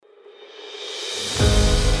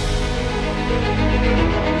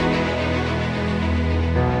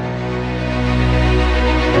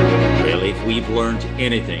we've learned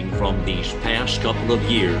anything from these past couple of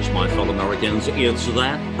years, my fellow Americans, it's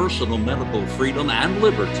that personal medical freedom and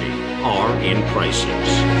liberty are in crisis.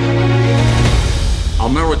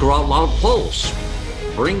 America Out Loud Pulse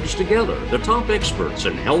brings together the top experts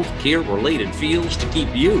in healthcare-related fields to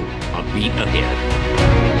keep you a beat ahead.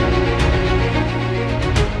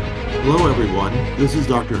 Hello, everyone. This is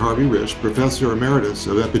Dr. Harvey Risch, Professor Emeritus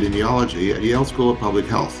of Epidemiology at Yale School of Public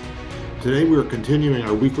Health. Today, we are continuing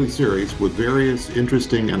our weekly series with various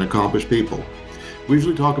interesting and accomplished people. We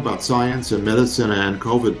usually talk about science and medicine and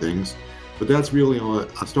COVID things, but that's really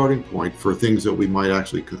a starting point for things that we might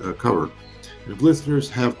actually cover. And if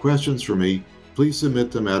listeners have questions for me, please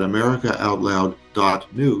submit them at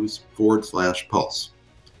americaoutloud.news/pulse.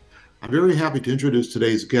 I'm very happy to introduce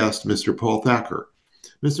today's guest, Mr. Paul Thacker.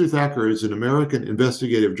 Mr. Thacker is an American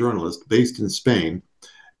investigative journalist based in Spain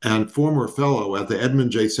and former fellow at the Edmund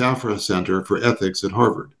J. Safra Center for Ethics at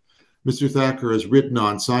Harvard. Mr. Thacker has written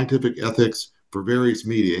on scientific ethics for various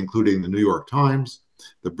media, including the New York Times,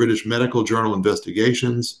 the British Medical Journal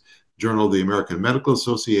Investigations, Journal of the American Medical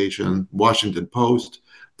Association, Washington Post,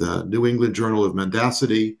 the New England Journal of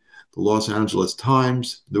Mendacity, the Los Angeles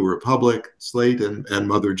Times, New Republic, Slate, and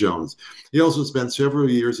Mother Jones. He also spent several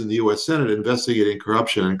years in the U.S. Senate investigating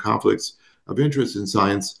corruption and conflicts of interest in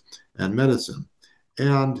science and medicine.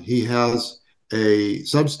 And he has a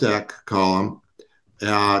Substack column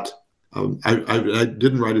at, I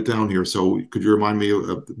didn't write it down here, so could you remind me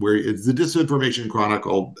of where it's the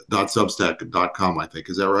disinformationchronicle.substack.com, I think.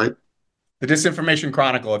 Is that right? The Disinformation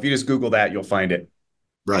Chronicle. If you just Google that, you'll find it.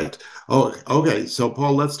 Right. Oh, okay. So,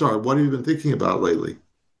 Paul, let's start. What have you been thinking about lately?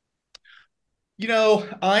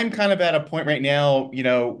 I'm kind of at a point right now,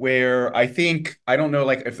 where I don't know,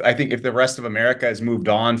 if the rest of America has moved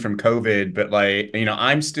on from COVID, but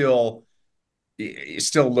I'm still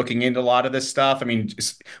looking into a lot of this stuff. I mean,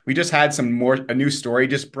 we just had a new story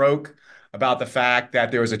just broke about the fact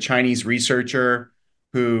that there was a Chinese researcher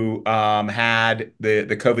who had the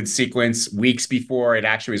COVID sequence weeks before it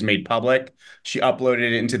actually was made public. She uploaded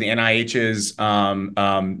it into the NIH's,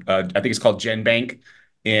 I think it's called GenBank,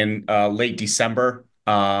 in late December.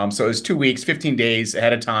 So it was 2 weeks, 15 days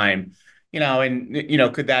ahead of time,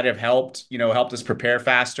 could that have helped us prepare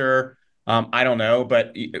faster? I don't know.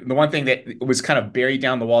 But the one thing that was kind of buried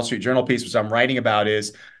down the Wall Street Journal piece, which I'm writing about,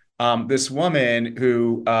 is this woman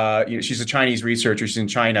who, she's a Chinese researcher. She's in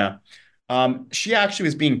China. She actually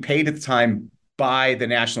was being paid at the time by the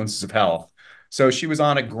National Institutes of Health. So she was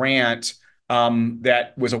on a grant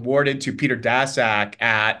that was awarded to Peter Daszak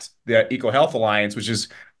at the EcoHealth Alliance, which is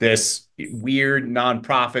this weird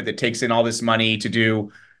nonprofit that takes in all this money to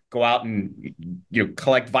go out and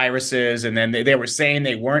collect viruses. And then they were saying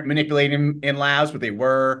they weren't manipulating in labs, but they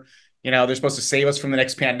were. They're supposed to save us from the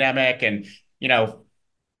next pandemic. And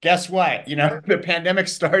guess what? The pandemic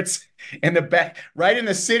starts right in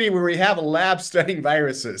the city where we have a lab studying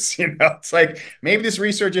viruses. It's like maybe this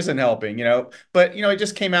research isn't helping. But it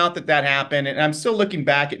just came out that happened, and I'm still looking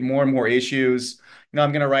back at more and more issues.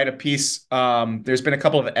 I'm going to write a piece. There's been a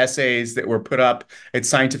couple of essays that were put up at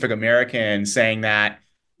Scientific American saying that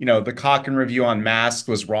the Cochrane review on masks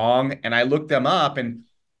was wrong, and I looked them up and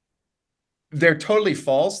they're totally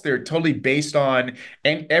false. They're totally based on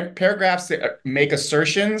paragraphs that make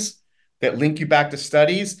assertions that link you back to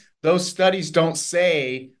studies. Those studies don't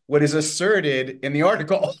say what is asserted in the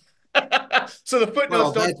article. So the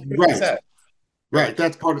footnotes don't. Right. Right.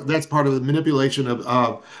 That's part of the manipulation of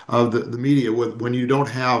the media. When you don't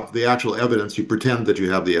have the actual evidence, you pretend that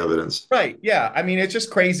you have the evidence. Right. Yeah. I mean, it's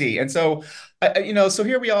just crazy. And so, so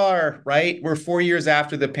here we are, right? We're 4 years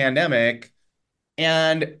after the pandemic.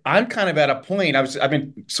 And I'm kind of at a point, I've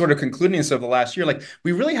been sort of concluding this over the last year, like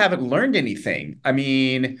we really haven't learned anything. I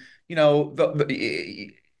mean,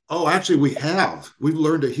 Oh, actually, we have. We've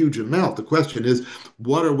learned a huge amount. The question is,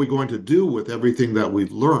 what are we going to do with everything that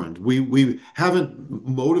we've learned? We haven't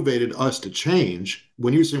motivated us to change.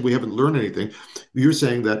 When you're saying we haven't learned anything, you're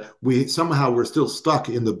saying that we're still stuck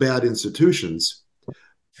in the bad institutions,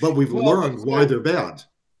 but we've learned why they're bad.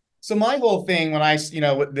 So my whole thing when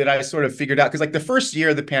that I sort of figured out, because like the first year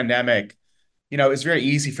of the pandemic, it's very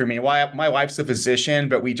easy for me. My wife's a physician,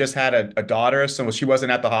 but we just had a daughter, so she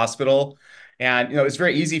wasn't at the hospital. And, it's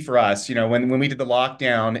very easy for us, when we did the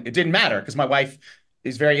lockdown, it didn't matter because my wife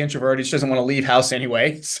is very introverted. She doesn't want to leave house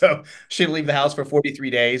anyway. So she didn't leave the house for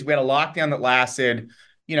 43 days. We had a lockdown that lasted,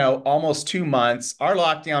 almost 2 months. Our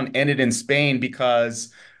lockdown ended in Spain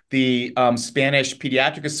because the Spanish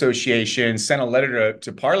Pediatric Association sent a letter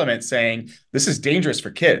to Parliament saying, this is dangerous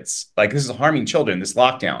for kids. Like, this is harming children, this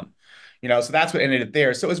lockdown. So that's what ended it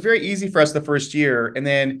there. So it was very easy for us the first year. And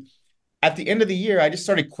then at the end of the year, I just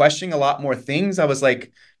started questioning a lot more things. I was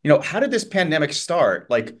like, how did this pandemic start?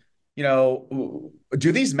 Like,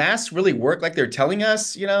 do these masks really work like they're telling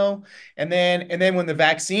us, And then when the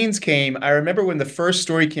vaccines came, I remember when the first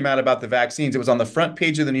story came out about the vaccines, it was on the front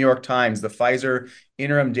page of the New York Times, the Pfizer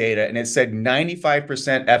interim data, and it said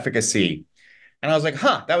 95% efficacy. And I was like,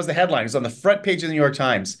 huh, that was the headline. It was on the front page of the New York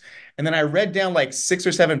Times. And then I read down like 6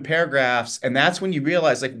 or 7 paragraphs, and that's when you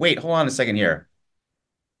realize, like, wait, hold on a second here.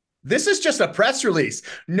 This is just a press release.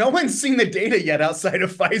 No one's seen the data yet outside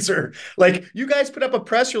of Pfizer. Like, you guys put up a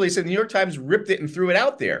press release and the New York Times ripped it and threw it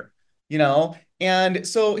out there, And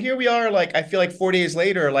so here we are, like, I feel like 4 days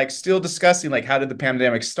later, like, still discussing, like, how did the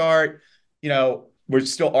pandemic start? We're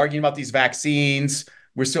still arguing about these vaccines.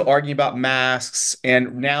 We're still arguing about masks.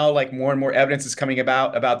 And now, like, more and more evidence is coming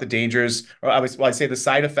about the dangers, or I'd say the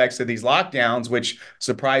side effects of these lockdowns, which,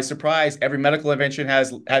 surprise, surprise, every medical intervention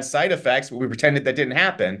has side effects, but we pretended that didn't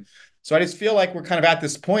happen. So I just feel like we're kind of at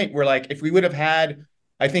this point where, like, if we would have had,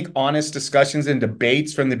 I think, honest discussions and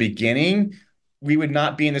debates from the beginning, we would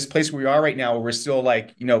not be in this place where we are right now, where we're still,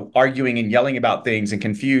 like, arguing and yelling about things and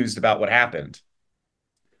confused about what happened.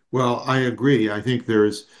 Well, I agree. I think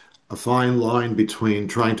there's a fine line between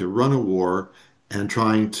trying to run a war and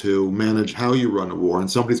trying to manage how you run a war. And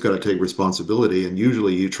somebody's got to take responsibility. And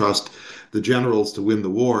usually you trust the generals to win the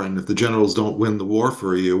war. And if the generals don't win the war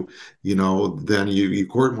for you, then you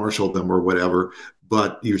court-martial them or whatever.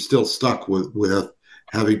 But you're still stuck with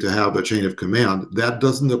having to have a chain of command. That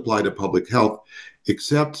doesn't apply to public health,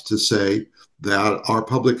 except to say that our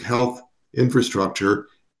public health infrastructure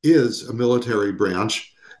is a military branch.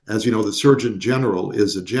 As you know, the Surgeon General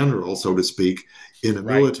is a general, so to speak, in a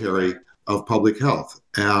Right. military of public health.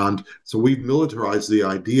 And so we've militarized the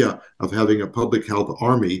idea of having a public health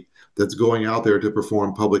army that's going out there to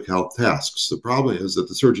perform public health tasks. The problem is that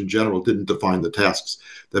the Surgeon General didn't define the tasks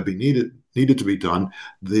that needed to be done.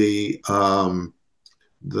 The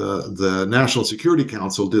National Security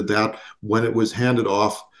Council did that when it was handed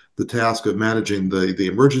off the task of managing the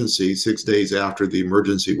emergency 6 days after the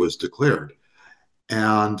emergency was declared.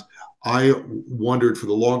 And I wondered for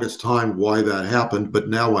the longest time why that happened, but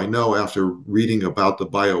now I know after reading about the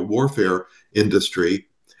biowarfare industry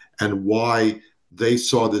and why they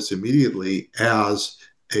saw this immediately as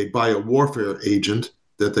a biowarfare agent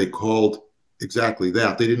that they called exactly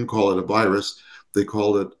that. They didn't call it a virus, they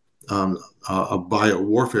called it a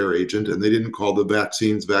biowarfare agent, and they didn't call the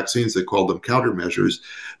vaccines, they called them countermeasures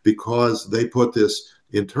because they put this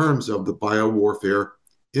in terms of the biowarfare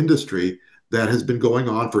industry that has been going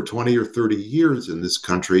on for 20 or 30 years in this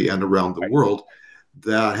country and around the world,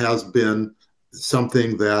 that has been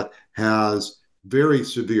something that has very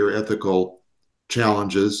severe ethical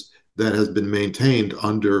challenges, that has been maintained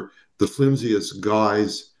under the flimsiest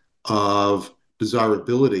guise of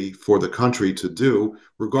desirability for the country to do,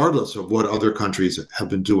 regardless of what other countries have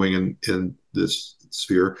been doing in this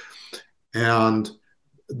sphere. And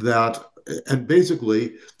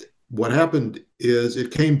basically what happened is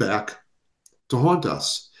it came back to haunt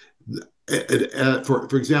us.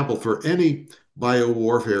 For example, for any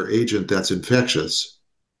biowarfare agent that's infectious,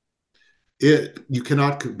 you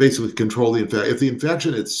cannot basically control the infection. If the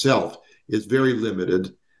infection itself is very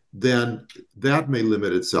limited, then that may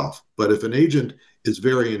limit itself. But if an agent is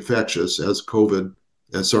very infectious, as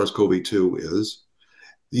SARS-CoV-2 is,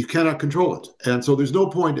 you cannot control it. And so there's no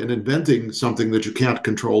point in inventing something that you can't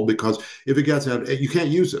control, because if it gets out, you can't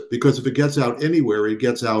use it, because if it gets out anywhere, it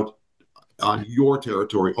gets out on your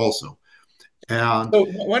territory also. And So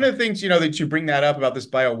one of the things, that you bring that up about this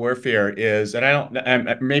biowarfare is, and I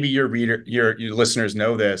don't, maybe your listeners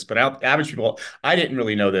know this, but average people, I didn't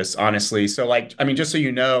really know this, honestly. So, like, I mean, just so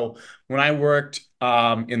you know, when I worked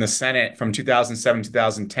in the Senate from 2007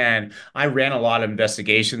 2010, I ran a lot of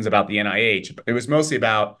investigations about the NIH. It was mostly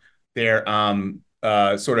about their the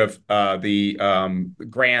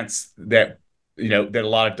grants that that a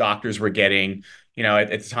lot of doctors were getting. At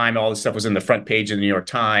the time, all this stuff was in the front page of the New York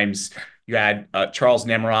Times. You had Charles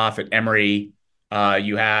Nemeroff at Emory.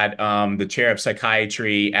 You had the chair of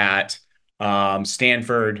psychiatry at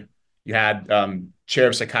Stanford. You had chair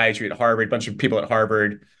of psychiatry at Harvard, a bunch of people at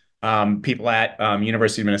Harvard, people at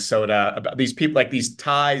University of Minnesota, about these people, like, these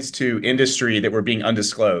ties to industry that were being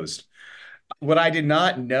undisclosed. What I did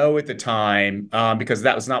not know at the time, because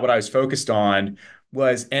that was not what I was focused on,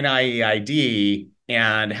 was NIAID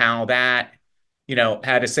and how that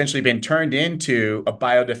had essentially been turned into a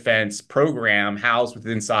biodefense program housed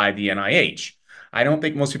within inside the NIH. I don't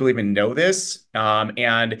think most people even know this. But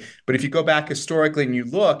if you go back historically and you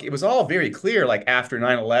look, it was all very clear, like after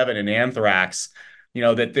 9/11 and anthrax,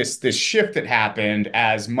 that this shift that happened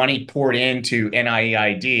as money poured into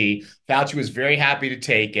NIAID. Fauci was very happy to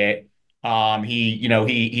take it. He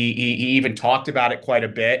even talked about it quite a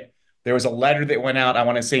bit. There was a letter that went out, I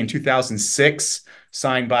want to say in 2006,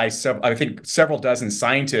 signed by I think several dozen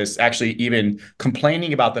scientists, actually even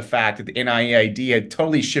complaining about the fact that the NIAID had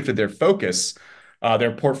totally shifted their focus.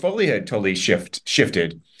 Their portfolio had totally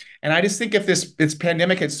shifted. And I just think if this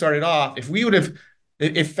pandemic had started off, if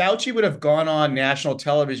Fauci would have gone on national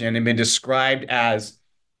television and been described as,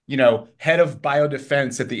 head of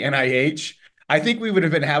biodefense at the NIH, I think we would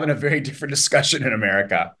have been having a very different discussion in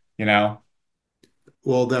America.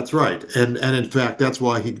 Well, that's right. And in fact, that's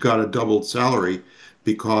why he got a doubled salary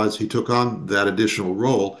because he took on that additional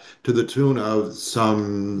role to the tune of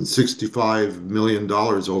some $65 million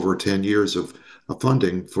over 10 years of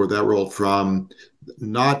funding for that role from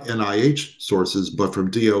not NIH sources, but from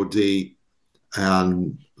DOD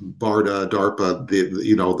and BARDA, DARPA,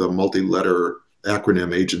 the multi-letter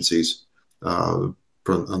acronym agencies on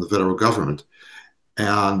the federal government.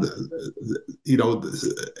 And,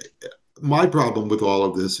 my problem with all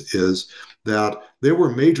of this is that there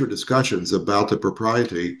were major discussions about the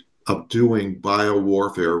propriety of doing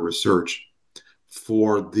biowarfare research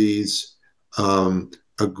for these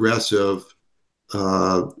aggressive,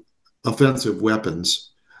 offensive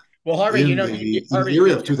weapons Well, Harvey, in the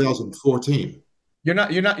area of 2014. You're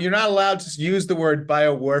not allowed to use the word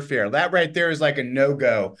biowarfare. That right there is like a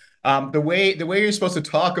no-go. The way you're supposed to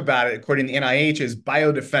talk about it, according to the NIH, is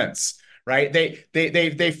biodefense. Right?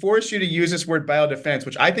 They force you to use this word biodefense,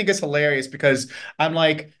 which I think is hilarious because I'm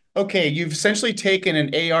like, okay, you've essentially taken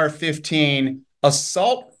an AR-15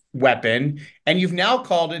 assault weapon and you've now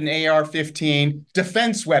called it an AR-15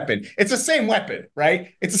 defense weapon. It's the same weapon,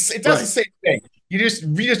 right? It does the Right. same thing. You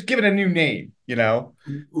just give it a new name.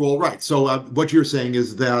 Well, right. So what you're saying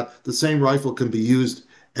is that the same rifle can be used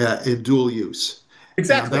in dual use. And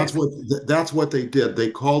Exactly. that's what they did. They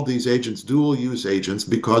called these agents dual use agents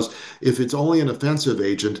because if it's only an offensive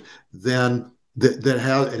agent, then it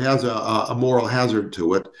has a moral hazard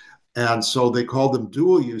to it, and so they called them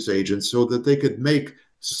dual use agents so that they could make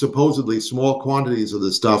supposedly small quantities of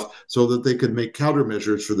the stuff so that they could make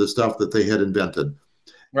countermeasures for the stuff that they had invented. And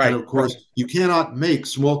Right. of course, you cannot make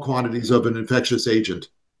small quantities of an infectious agent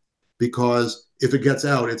because if it gets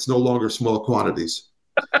out, it's no longer small quantities.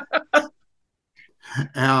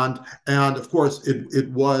 And of course, it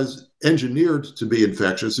was engineered to be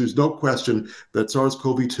infectious. There's no question that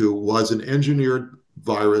SARS-CoV-2 was an engineered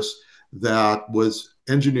virus that was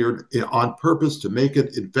engineered on purpose to make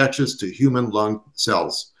it infectious to human lung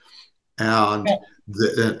cells. And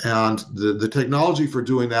the technology for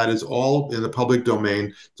doing that is all in the public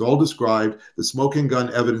domain. It's all described. The smoking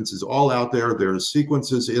gun evidence is all out there. There are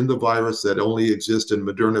sequences in the virus that only exist in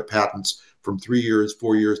Moderna patents from 3 years,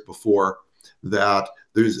 4 years before that.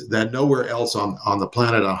 There's that nowhere else on the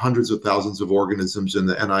planet on hundreds of thousands of organisms in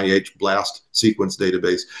the NIH BLAST sequence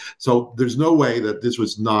database. So there's no way that this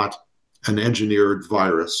was not an engineered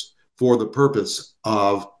virus for the purpose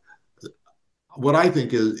of what I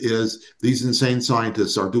think is these insane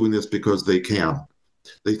scientists are doing this because they can.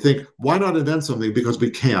 They think, why not invent something because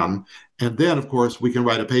we can? And then, of course, we can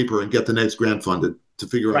write a paper and get the next grant funded to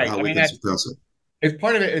figure out Right. how I we mean, can suppress it. it's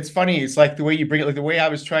part of it. It's funny. It's like the way you bring it, like the way I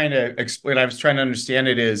was trying to explain, I was trying to understand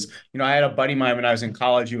it is, I had a buddy of mine when I was in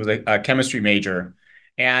college, he was a chemistry major.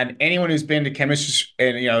 And anyone who's been to chemistry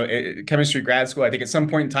and, chemistry grad school, I think at some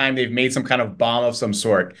point in time, they've made some kind of bomb of some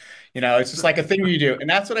sort. It's just like a thing you do. And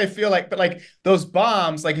that's what I feel like. But like those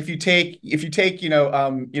bombs, like if you take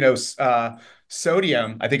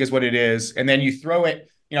sodium, I think is what it is, and then you throw it,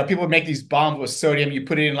 people would make these bombs with sodium. You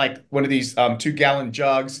put it in like one of these 2-gallon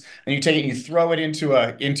jugs, and you take it and you throw it into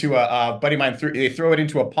a buddy of mine. They throw it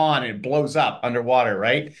into a pond and it blows up underwater,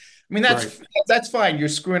 right? I mean, Right. that's fine. You're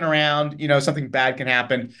screwing around. Something bad can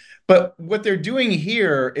happen. But what they're doing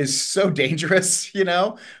here is so dangerous.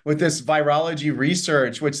 With this virology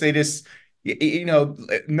research, which they just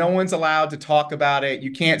no one's allowed to talk about it.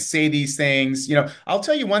 You can't say these things. I'll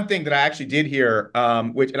tell you one thing that I actually did hear,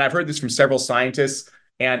 and I've heard this from several scientists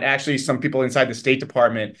and actually some people inside the State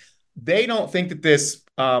Department. They don't think that this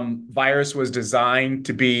virus was designed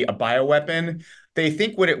to be a bioweapon. They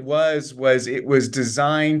think what it was it was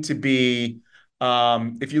designed to be.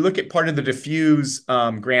 If you look at part of the Diffuse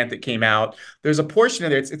grant that came out, there's a portion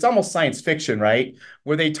of there. It's almost science fiction, right?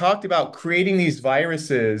 Where they talked about creating these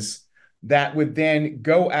viruses that would then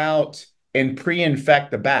go out and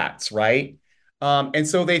pre-infect the bats, right? And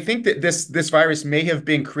so they think that this virus may have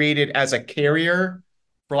been created as a carrier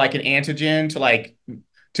for like an antigen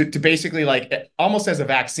to basically like almost as a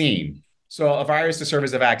vaccine. So a virus to serve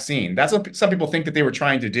as a vaccine. That's what some people think that they were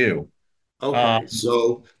trying to do. Okay,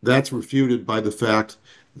 so that's refuted by the fact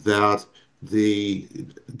that the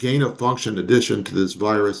gain of function addition to this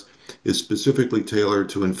virus is specifically tailored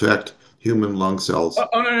to infect human lung cells. No.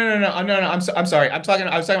 I'm sorry.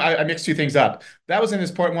 I mixed two things up. That was in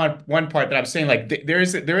this part one part that I'm saying like there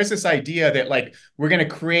is this idea that like we're going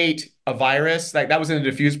to create a virus like that was in the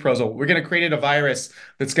diffuse proposal. We're going to create a virus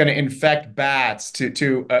that's going to infect bats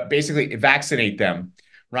to basically vaccinate them,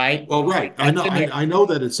 right? Well, right. I know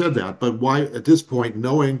that it said that, but why at this point,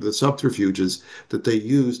 knowing the subterfuges that they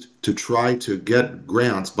used to try to get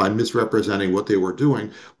grants by misrepresenting what they were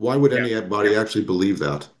doing, why would Yeah. anybody actually believe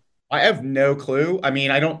that? I have no clue. I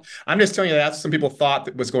mean, I'm just telling you that's what some people thought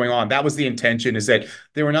that was going on. That was the intention is that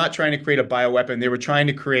they were not trying to create a bioweapon. They were trying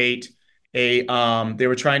to create a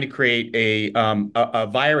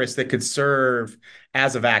virus that could serve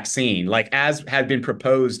as a vaccine, like as had been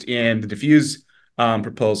proposed in the diffuse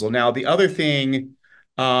proposal. Now, the other thing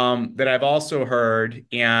that I've also heard,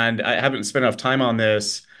 and I haven't spent enough time on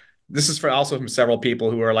this, this is also from several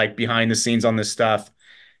people who are like behind the scenes on this stuff,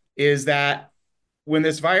 is that when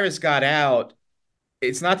this virus got out,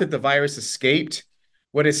 it's not that the virus escaped.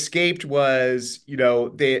 What escaped was,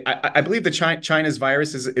 I believe China's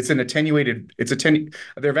virus is it's an attenuated,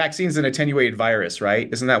 their vaccine's an attenuated virus, right?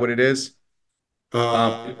 Isn't that what it is?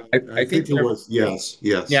 I I think think it was, yes,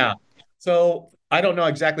 yes. yeah. So I don't know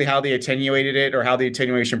exactly how they attenuated it or how the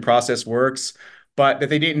attenuation process works, but that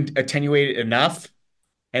they didn't attenuate it enough.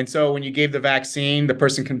 And so when you gave the vaccine, the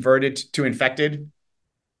person converted to infected.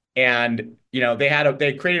 And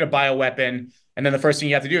they created a bioweapon, and then the first thing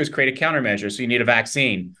you have to do is create a countermeasure. So you need a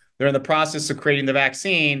vaccine. They're in the process of creating the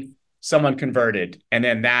vaccine. Someone converted, and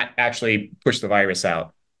then that actually pushed the virus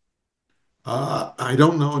out. I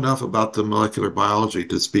don't know enough about the molecular biology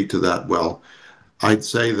to speak to that well. I'd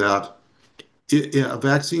say that a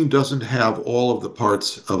vaccine doesn't have all of the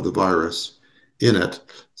parts of the virus in it.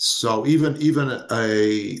 So even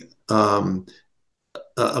a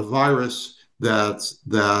virus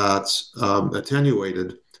that's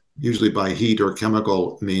attenuated, usually by heat or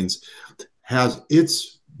chemical means, has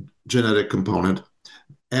its genetic component,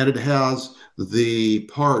 and it has the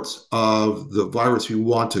parts of the virus you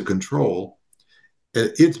want to control,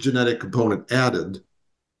 its genetic component added,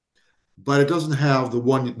 but it doesn't have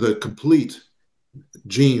the complete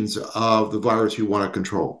genes of the virus you want to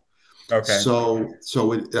control. Okay. So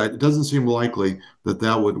it doesn't seem likely that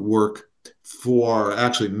that would work for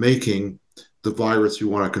actually making the virus you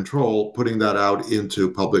want to control, putting that out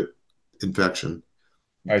into public infection.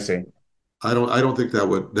 I see. I don't think that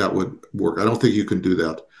would work. I don't think you can do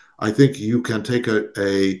that. I think you can take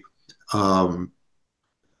a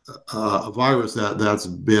virus that's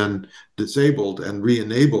been disabled and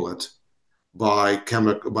re-enable it by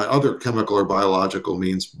other chemical or biological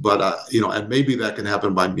means, but and maybe that can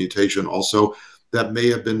happen by mutation also. That may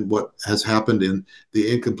have been what has happened in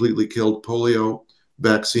the incompletely killed polio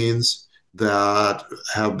vaccines that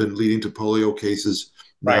have been leading to polio cases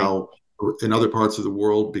now in other parts of the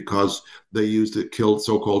world because they used a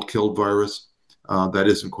so-called killed virus that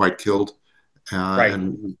isn't quite killed.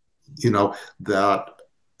 And, that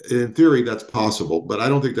in theory, that's possible, but I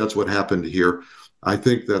don't think that's what happened here. I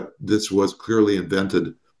think that this was clearly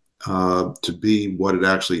invented to be what it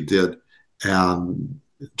actually did and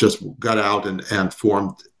just got out and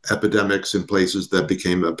formed epidemics in places that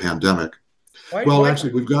became a pandemic.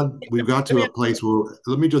 Actually, we've got to a place where,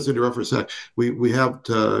 let me just interrupt for a sec. We have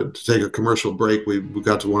to take a commercial break. We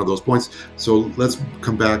got to one of those points. So let's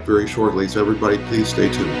come back very shortly. So everybody, please stay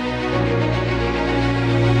tuned.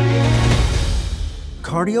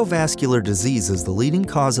 Cardiovascular disease is the leading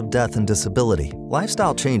cause of death and disability.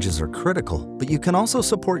 Lifestyle changes are critical, but you can also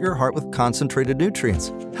support your heart with concentrated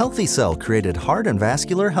nutrients. Healthy Cell created Heart and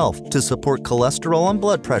Vascular Health to support cholesterol and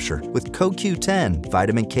blood pressure with CoQ10,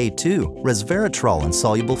 vitamin K2, resveratrol, and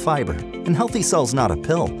soluble fiber. And Healthy Cell's not a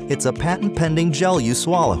pill, it's a patent-pending gel you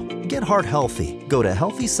swallow. Get heart healthy. Go to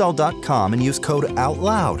healthycell.com and use code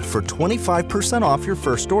OUTLOUD for 25% off your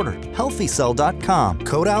first order. Healthycell.com,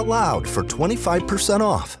 code OUTLOUD for 25%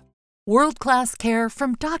 off. World-class care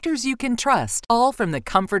from doctors you can trust, all from the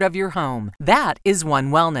comfort of your home. That is One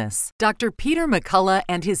Wellness. Dr. Peter McCullough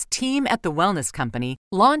and his team at The Wellness Company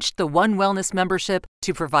launched the One Wellness membership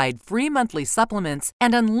to provide free monthly supplements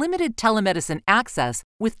and unlimited telemedicine access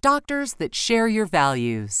with doctors that share your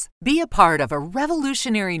values. Be a part of a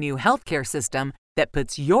revolutionary new healthcare system that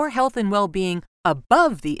puts your health and well-being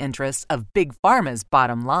above the interests of Big Pharma's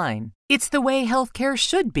bottom line. It's the way healthcare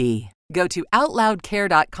should be. Go to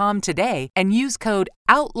OutLoudCare.com today and use code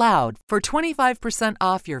OUTLOUD for 25%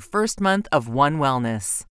 off your first month of One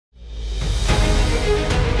Wellness.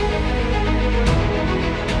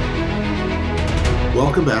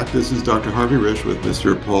 Welcome back. This is Dr. Harvey Risch with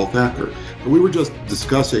Mr. Paul Thacker. We were just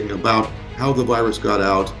discussing about how the virus got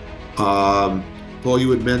out. Paul,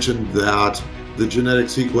 you had mentioned that the genetic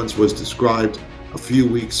sequence was described a few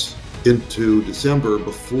weeks into December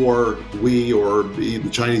before we or the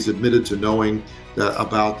Chinese admitted to knowing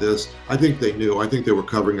about this. I think they knew. I think they were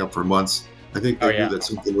covering up for months. I think they knew that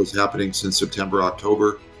something was happening since September,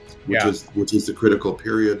 October, which is the critical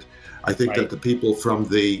period. I think that the people from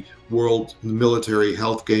the World Military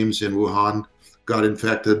Health Games in Wuhan got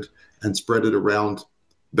infected and spread it around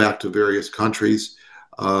back to various countries.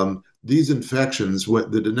 These infections,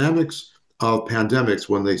 the dynamics of pandemics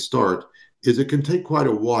when they start is it can take quite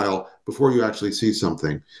a while before you actually see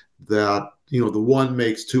something that, the 1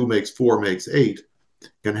 makes 2 makes 4 makes 8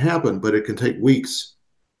 can happen, but it can take weeks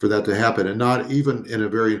for that to happen. And not even in a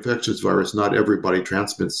very infectious virus, not everybody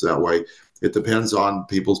transmits that way. It depends on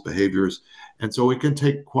people's behaviors. And so it can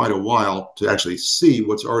take quite a while to actually see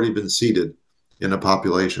what's already been seeded in a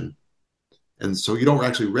population. And so you don't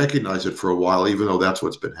actually recognize it for a while, even though that's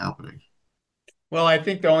what's been happening. Well, I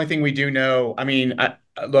think the only thing we do know,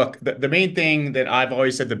 look, the main thing that I've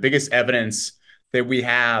always said, the biggest evidence that we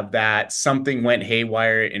have that something went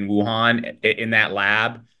haywire in Wuhan in that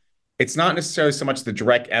lab, it's not necessarily so much the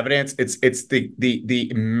direct evidence, it's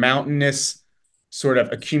the mountainous sort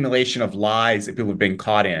of accumulation of lies that people have been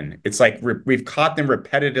caught in. It's like we've caught them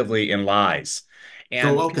repetitively in lies.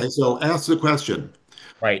 And so ask the question,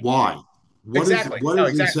 right? Why? What is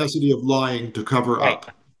the necessity of lying to cover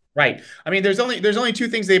up? Right. I mean, there's only two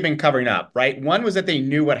things they've been covering up, right? One was that they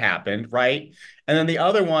knew what happened, right? And then the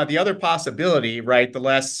other possibility, right, the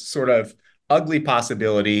less sort of ugly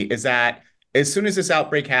possibility is that as soon as this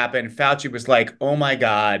outbreak happened, Fauci was like, oh my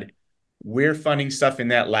God, we're funding stuff in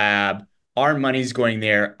that lab. Our money's going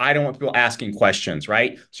there. I don't want people asking questions,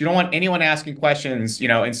 right? So you don't want anyone asking questions,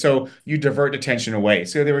 and so you divert attention away.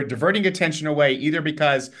 So they were diverting attention away either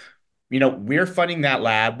because we're funding that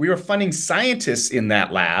lab. We were funding scientists in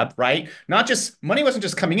that lab, right? Not just money wasn't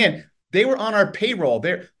just coming in. They were on our payroll.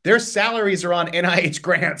 Their salaries are on NIH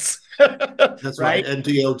grants. That's right. And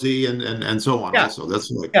DOD and so on also. That's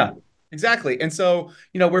right. Yeah, exactly. And so,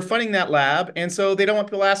 we're funding that lab. And so they don't want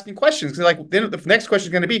people asking questions. Because then the next question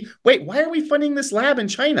is going to be, wait, why are we funding this lab in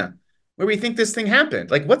China where we think this thing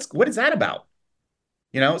happened? Like, what is that about?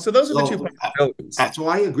 So those are the two possibilities. So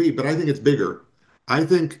I agree, but I think it's bigger. I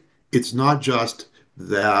think it's not just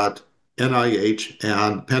that NIH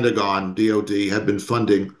and Pentagon, DOD have been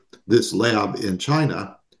funding this lab in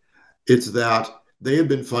China. It's that they have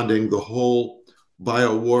been funding the whole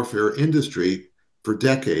biowarfare industry for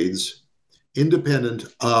decades, independent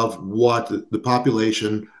of what the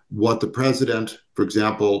population, what the president, for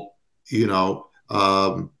example, in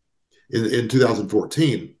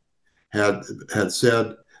 2014 had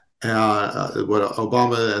said, what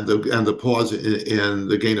Obama and the pause in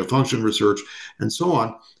the gain of function research and so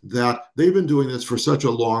on, that they've been doing this for such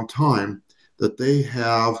a long time that they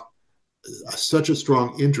have such a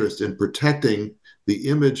strong interest in protecting the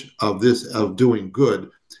image of doing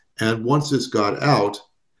good. And once this got out,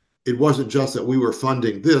 it wasn't just that we were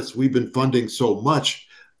funding this, we've been funding so much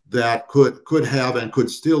that could have and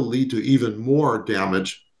could still lead to even more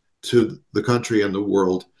damage to the country and the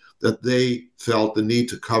world, that they felt the need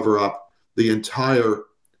to cover up the entire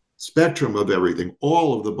spectrum of everything,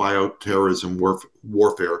 all of the bioterrorism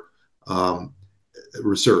warfare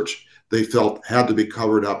research, they felt had to be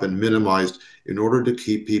covered up and minimized in order to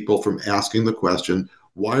keep people from asking the question,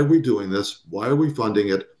 why are we doing this? Why are we funding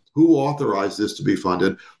it? Who authorized this to be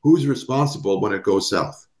funded? Who's responsible when it goes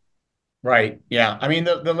south? Right. Yeah. I mean,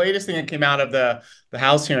 the latest thing that came out of the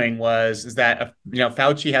House hearing is that,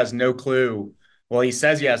 Fauci has no clue. Well, he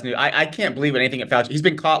says he has no. I can't believe anything at Fauci. He's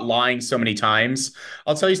been caught lying so many times.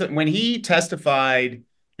 I'll tell you something. When he testified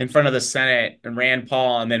in front of the Senate and Rand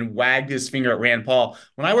Paul and then wagged his finger at Rand Paul,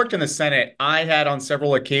 when I worked in the Senate, I had on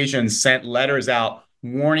several occasions sent letters out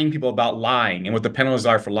warning people about lying and what the penalties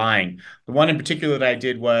are for lying. The one in particular that I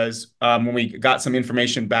did was when we got some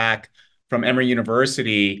information back from Emory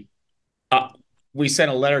University, we sent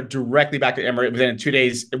a letter directly back to Emory within 2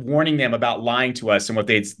 days warning them about lying to us and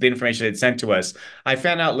the information they'd sent to us. I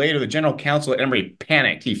found out later the general counsel at Emory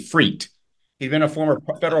panicked. He freaked. He'd been a former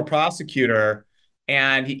federal prosecutor,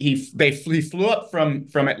 and he flew up from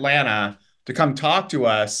Atlanta to come talk to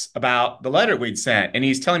us about the letter we'd sent. And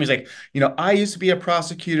he's telling me, he's like, I used to be a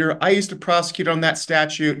prosecutor. I used to prosecute on that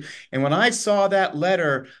statute. And when I saw that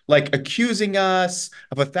letter, like accusing us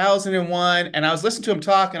of 1001, and I was listening to him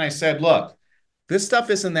talk, and I said, look, this stuff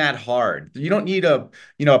isn't that hard. You don't need a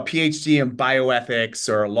PhD in bioethics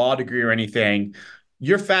or a law degree or anything.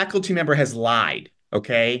 Your faculty member has lied,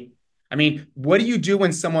 okay? I mean, what do you do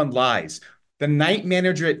when someone lies? The night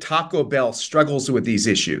manager at Taco Bell struggles with these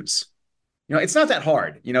issues. It's not that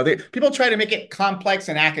hard. People try to make it complex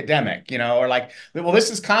and academic, or like, well,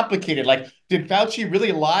 this is complicated. Like, did Fauci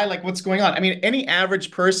really lie? Like, what's going on? I mean, any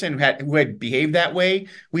average person who had behaved that way,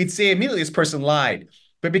 we'd say immediately this person lied.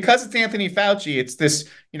 But because it's Anthony Fauci, it's this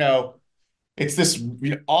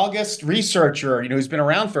August researcher, who's been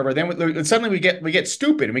around forever. Then suddenly we get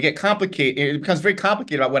stupid and we get complicated. It becomes very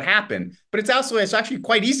complicated about what happened. But it's actually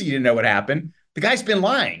quite easy to know what happened. The guy's been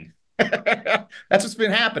lying. That's what's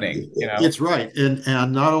been happening. It's right, and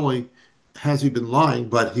not only has he been lying,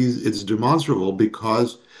 but it's demonstrable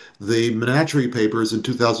because the Menachery papers in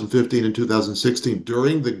 2015 and 2016,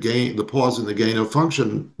 during the pause in the gain of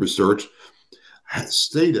function research,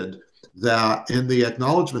 stated that in the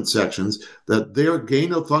acknowledgement sections that their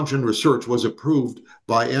gain of function research was approved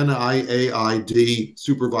by NIAID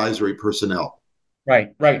supervisory personnel.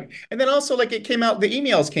 Right. And then also, like, the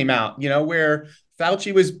emails came out, where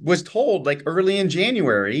Fauci was told, like, early in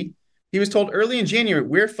January,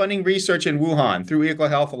 we're funding research in Wuhan through Equal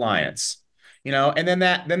Health Alliance. And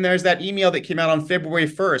then there's that email that came out on February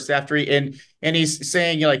 1st after and he's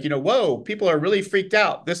saying, whoa, people are really freaked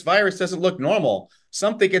out. This virus doesn't look normal.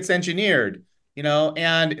 Something gets engineered,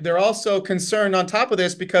 and they're also concerned on top of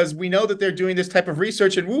this because we know that they're doing this type of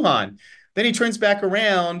research in Wuhan. Then he turns back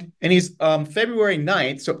around and he's February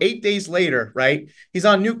 9th, so 8 days later, right? He's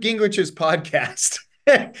on Newt Gingrich's podcast.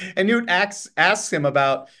 And Newt asks him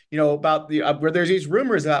about the where there's these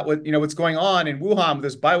rumors about what's going on in Wuhan with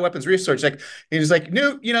this bioweapons research. Like, he's like,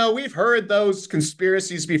 Newt, we've heard those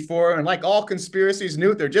conspiracies before, and like all conspiracies,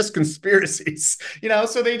 Newt, they're just conspiracies.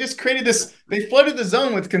 So they just created this. They flooded the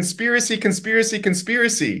zone with conspiracy.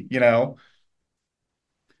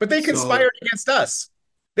 But they conspired against us.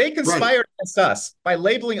 They conspired against us by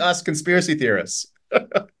labeling us conspiracy theorists.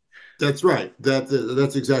 That's right.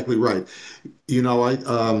 That's exactly right.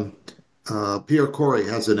 Pierre Corey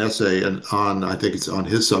has an essay I think it's on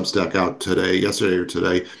his Substack out yesterday or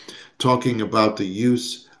today, talking about the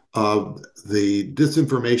use of the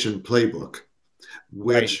disinformation playbook,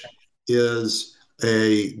 which is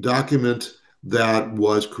a document that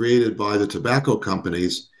was created by the tobacco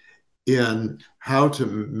companies in how to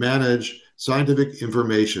manage scientific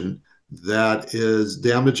information that is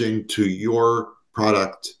damaging to your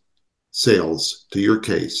product sales, to your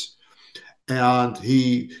case. And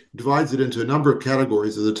he divides it into a number of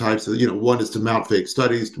categories of the types of, one is to mount fake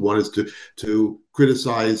studies, one is to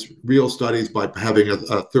criticize real studies by having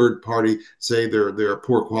a third party say they're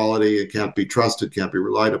poor quality and can't be trusted, can't be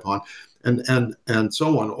relied upon, and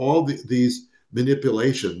so on. All these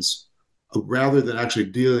manipulations, rather than actually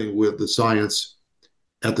dealing with the science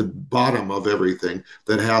at the bottom of everything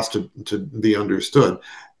that has to be understood.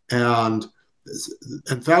 And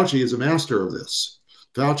Fauci is a master of this.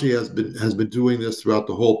 Fauci has been doing this throughout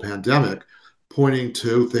the whole pandemic, pointing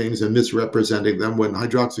to things and misrepresenting them. When I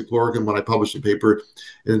published a paper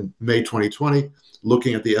in May 2020,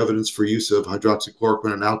 looking at the evidence for use of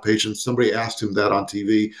hydroxychloroquine in outpatients, somebody asked him that on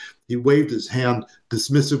TV. He waved his hand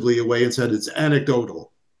dismissively away and said it's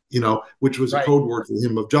anecdotal, which was a code word for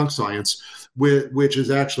him of junk science, which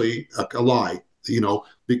is actually a lie,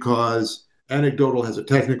 because anecdotal has a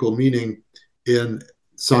technical meaning in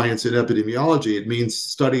science and epidemiology. It means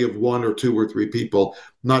study of 1 or 2 or 3 people,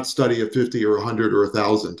 not study of 50 or 100 or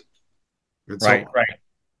 1,000. Right.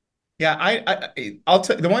 Yeah, I'll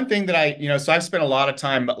tell the one thing that so I've spent a lot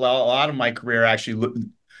of my career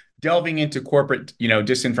actually delving into corporate,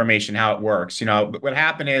 disinformation, how it works. But what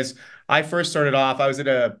happened is I first started off, I was at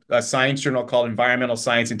a science journal called Environmental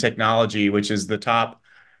Science and Technology, which is the top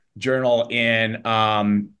journal in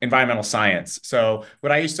environmental science. So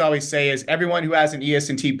what I used to always say is everyone who has an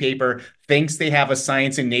ES&T paper thinks they have a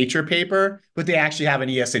science and nature paper, but they actually have an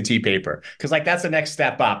ES&T paper. Because that's the next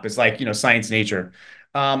step up. It's like, science, nature.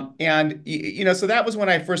 So that was when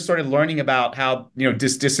I first started learning about how,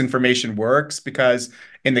 disinformation works, because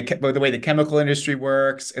the way the chemical industry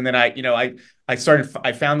works. And then I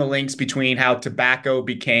found the links between how tobacco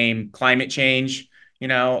became climate change.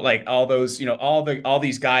 Like all those, all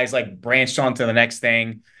these guys like branched onto the next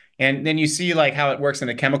thing. And then you see like how it works in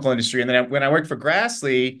the chemical industry. And then when I worked for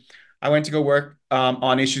Grassley, I went to go work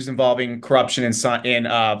on issues involving corruption in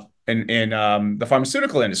the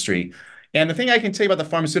pharmaceutical industry. And the thing I can tell you about the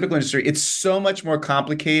pharmaceutical industry, it's so much more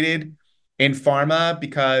complicated in pharma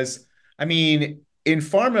because, in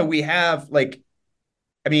pharma, we have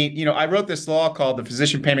I wrote this law called the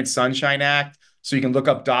Physician Payment Sunshine Act. So you can look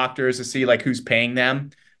up doctors to see like who's paying them,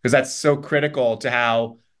 because that's so critical to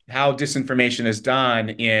how how disinformation is done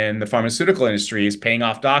in the pharmaceutical industry is paying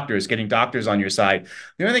off doctors, getting doctors on your side.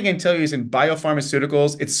 The only thing I can tell you is in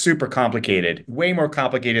biopharmaceuticals, it's super complicated, way more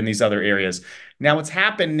complicated in these other areas. Now, what's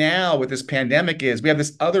happened now with this pandemic is we have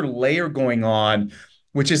this other layer going on,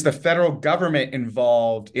 which is the federal government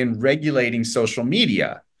involved in regulating social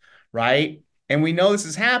media, right? And we know this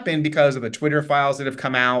has happened because of the Twitter files that have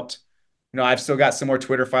come out. I've still got some more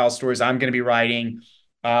Twitter file stories I'm going to be writing.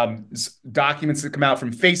 Documents that come out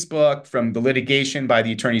from Facebook, from the litigation by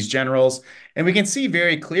the attorneys generals. And we can see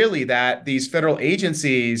very clearly that these federal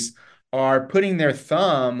agencies are putting their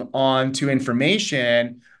thumb onto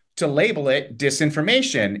information to label it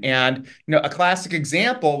disinformation. And, a classic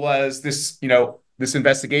example was this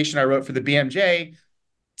investigation I wrote for the BMJ.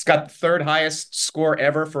 It's got the third highest score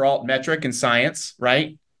ever for altmetric in science,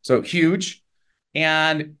 right? So huge.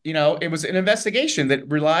 And, it was an investigation that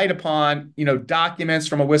relied upon, documents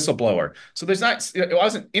from a whistleblower. So I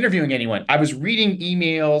wasn't interviewing anyone. I was reading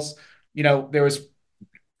emails, there was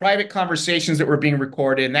private conversations that were being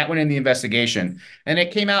recorded, and that went in the investigation. And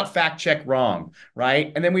it came out fact check wrong,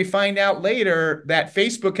 right? And then we find out later that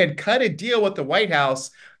Facebook had cut a deal with the White House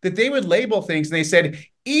that they would label things. And they said,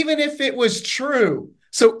 even if it was true.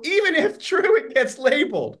 So even if true, it gets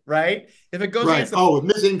labeled, right? If it goes against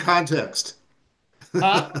missing context.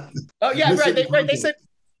 Oh yeah, right.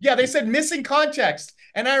 They said missing context.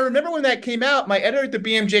 And I remember when that came out, my editor at the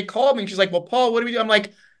BMJ called me and she's like, "Well, Paul, what do we do?" I'm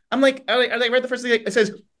like, I read the first thing it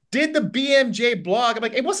says, "Did the BMJ blog?" I'm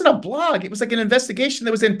like, it wasn't a blog. It was like an investigation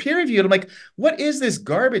that was in peer reviewed. I'm like, what is this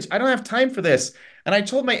garbage? I don't have time for this. And I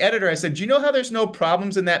told my editor, I said, "Do you know how there's no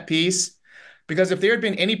problems in that piece? Because if there had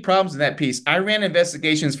been any problems in that piece, I ran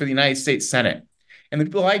investigations for the United States Senate. And the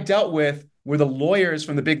people I dealt with were the lawyers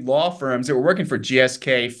from the big law firms that were working for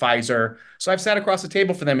GSK, Pfizer. So I've sat across the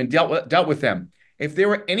table for them and dealt with them. If there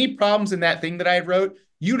were any problems in that thing that I wrote,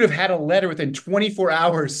 you'd have had a letter within 24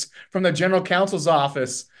 hours from the general counsel's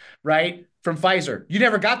office, right? From Pfizer. You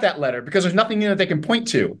never got that letter because there's nothing in it they can point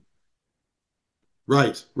to."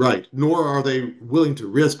 Right. Nor are they willing to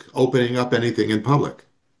risk opening up anything in public.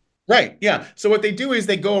 Right. Yeah. So what they do is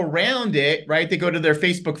they go around it, right? They go to their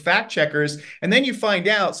Facebook fact checkers, and then you find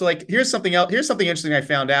out. So here's something else. Here's something interesting I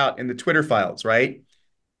found out in the Twitter files, right?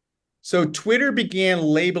 So Twitter began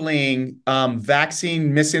labeling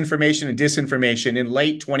vaccine misinformation and disinformation in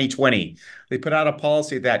late 2020. They put out a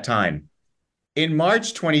policy at that time. In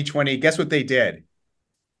March 2020, guess what they did?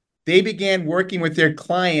 They began working with their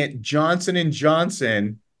client, Johnson &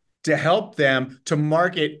 Johnson, to help them to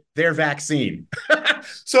market their vaccine.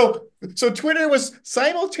 So Twitter was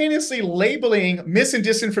simultaneously labeling mis and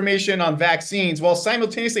disinformation on vaccines while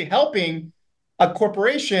simultaneously helping a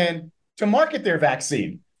corporation to market their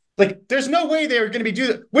vaccine. Like, there's no way they're going to be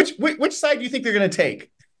doing that. Which side do you think they're going to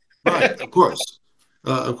take? Right, of course.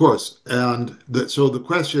 And so the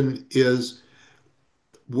question is,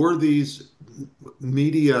 were these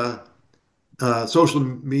social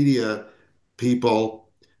media people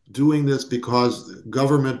doing this because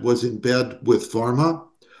government was in bed with pharma,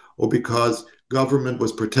 or because government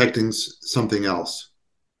was protecting something else?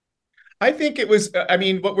 I think it was,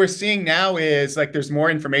 what we're seeing now is like there's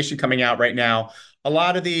more information coming out right now. A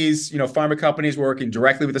lot of these, pharma companies working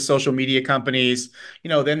directly with the social media companies,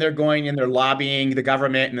 then they're going and they're lobbying the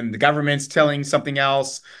government, and then the government's telling something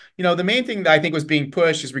else. The main thing that I think was being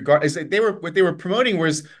pushed is that what they were promoting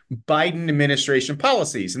was Biden administration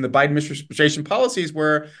policies, and the Biden administration policies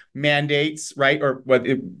were mandates, right? Or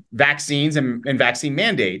vaccines and vaccine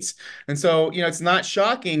mandates. And so, it's not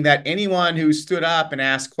shocking that anyone who stood up and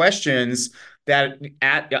asked questions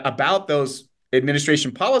about those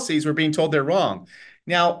administration policies were being told they're wrong.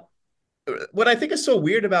 Now, what I think is so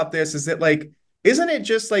weird about this is that, isn't it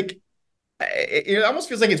just it almost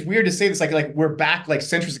feels like it's weird to say this, like we're back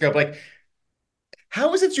centuries ago, but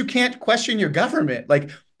how is it you can't question your government?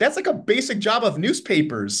 That's a basic job of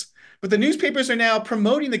newspapers, but the newspapers are now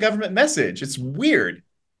promoting the government message. It's weird.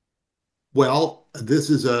 Well, this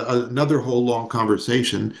is another whole long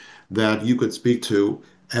conversation that you could speak to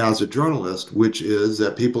as a journalist, which is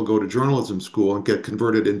that people go to journalism school and get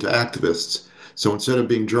converted into activists. So instead of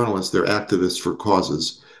being journalists, they're activists for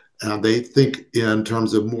causes. And they think in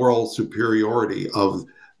terms of moral superiority of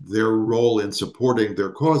their role in supporting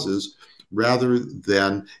their causes, rather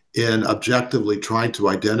than in objectively trying to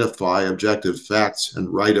identify objective facts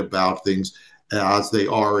and write about things as they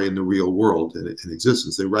are in the real world in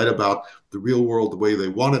existence. They write about the real world the way they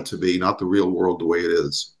want it to be, not the real world the way it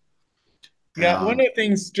is. Yeah, one of the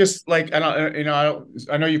things, just I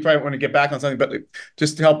know you probably want to get back on something, but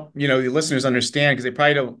just to help the listeners understand, because they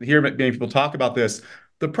probably don't hear many people talk about this.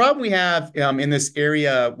 the problem we have in this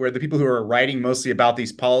area where the people who are writing mostly about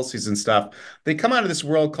these policies and stuff, they come out of this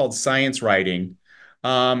world called science writing.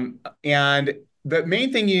 And the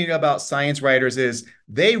main thing you know about science writers is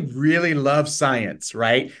they really love science,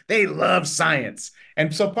 right? They love science.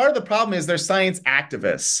 And so part of the problem is they're science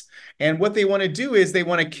activists. And what they want to do is they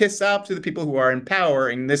want to kiss up to the people who are in power.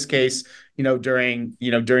 In this case, during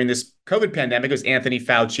this COVID pandemic, it was Anthony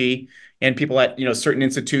Fauci and people at certain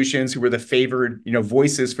institutions who were the favored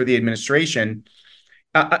voices for the administration.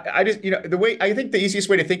 I just the way I think the easiest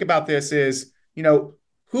way to think about this is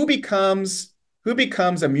who becomes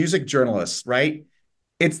a music journalist, right?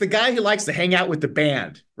 It's the guy who likes to hang out with the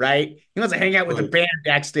band, right? He wants to hang out with the band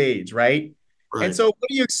backstage, right? Right. And so what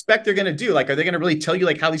do you expect they're going to do? Like, are they going to really tell you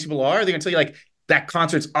like how these people are? Are they going to tell you like that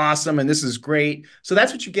concert's awesome and this is great? So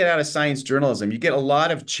that's what you get out of science journalism. You get a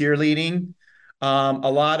lot of cheerleading, a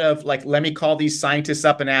lot of like, let me call these scientists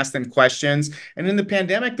up and ask them questions. And in the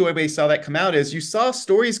pandemic, the way we saw that come out is you saw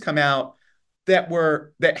stories come out that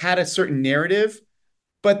had a certain narrative,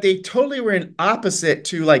 but they totally were in opposite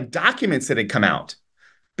to like documents that had come out.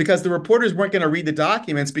 Because the reporters weren't going to read the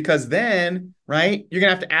documents because then, right, you're going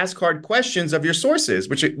to have to ask hard questions of your sources,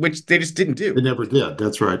 which they just didn't do. They never did.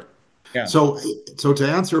 That's right. Yeah. So to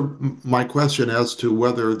answer my question as to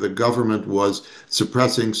whether the government was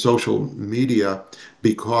suppressing social media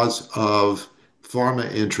because of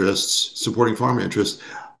pharma interests, supporting pharma interests,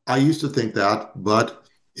 I used to think that, but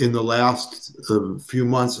in the last few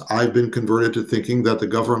months, I've been converted to thinking that the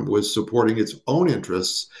government was supporting its own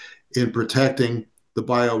interests in protecting the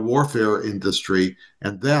biowarfare industry,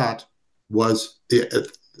 and that was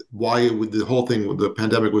why the whole thing, the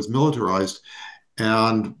pandemic, was militarized,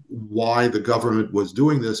 and why the government was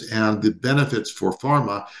doing this, and the benefits for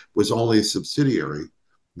pharma was only a subsidiary.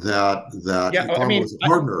 Pharma was a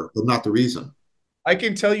partner, but not the reason. I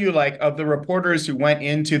can tell you, like, of the reporters who went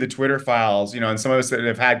into the Twitter files, and some of us that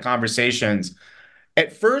have had conversations,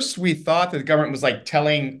 at first we thought that the government was like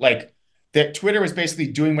telling, like, that Twitter was basically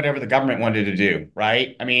doing whatever the government wanted to do,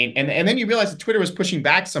 right? I mean, and then you realize that Twitter was pushing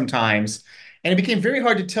back sometimes, and it became very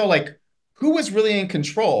hard to tell, like, who was really in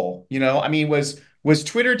control. I mean, was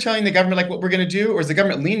Twitter telling the government, like, what we're going to do, or is the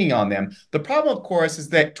government leaning on them? The problem, of course, is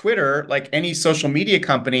that Twitter, like any social media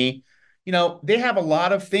company, they have a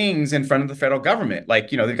lot of things in front of the federal government. Like,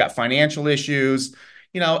 they've got financial issues,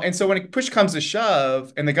 and so when push comes to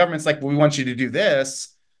shove and the government's like, well, we want you to do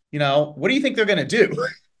this, what do you think they're going to do?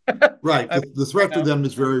 Right. The threat to them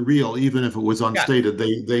is very real, even if it was unstated.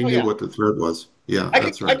 Yeah. They knew what the threat was. Yeah,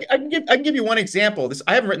 that's right. I can give you one example.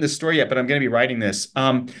 I haven't written this story yet, but I'm going to be writing this.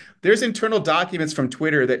 There's internal documents from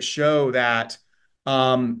Twitter that show that,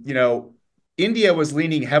 India was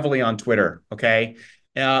leaning heavily on Twitter. Okay.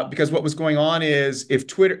 Because what was going on is if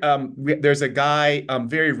Twitter, there's a guy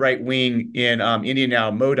very right wing in India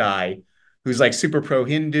now, Modi, who's like super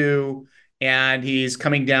pro-Hindu. And he's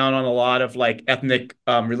coming down on a lot of like ethnic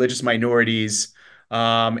religious minorities.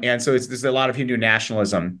 And so there's a lot of Hindu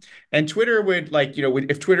nationalism. And Twitter would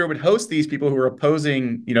if Twitter would host these people who are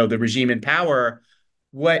opposing, the regime in power,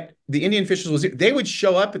 what the Indian officials would do, they would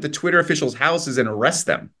show up at the Twitter officials' houses and arrest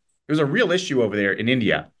them. It was a real issue over there in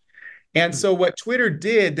India. And so what Twitter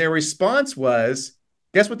did, their response was,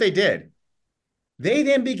 guess what they did? They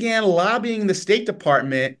then began lobbying the State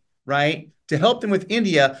Department, right, to help them with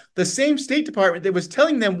India, the same State Department that was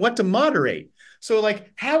telling them what to moderate. So,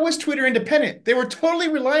 like, how was Twitter independent? They were totally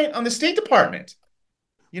reliant on the State Department,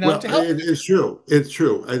 to help. It's true.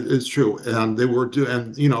 And they were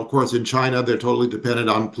and of course, in China, they're totally dependent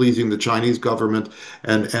on pleasing the Chinese government.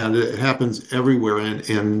 And it happens everywhere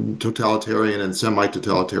in totalitarian and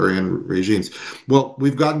semi-totalitarian regimes. Well,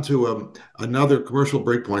 we've gotten to another commercial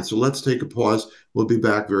breakpoint, so let's take a pause. We'll be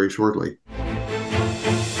back very shortly.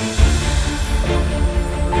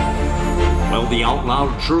 Well, the out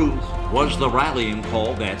loud truth was the rallying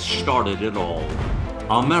call that started it all.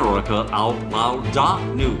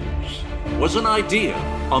 AmericaOutloud.news was an idea,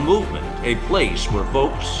 a movement, a place where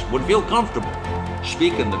folks would feel comfortable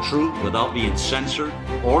speaking the truth without being censored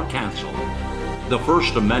or canceled. The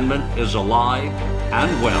First Amendment is alive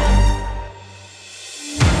and well.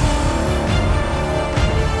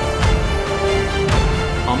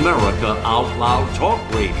 America Out Loud Talk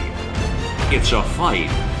Radio. It's a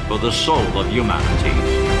fight for the soul of humanity.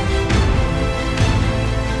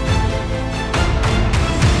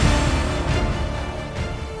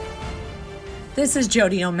 This is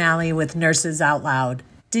Jody O'Malley with Nurses Out Loud.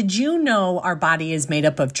 Did you know our body is made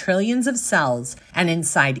up of trillions of cells, and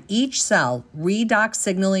inside each cell, redox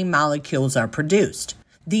signaling molecules are produced?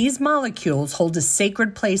 These molecules hold a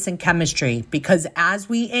sacred place in chemistry because as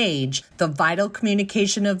we age, the vital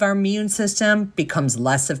communication of our immune system becomes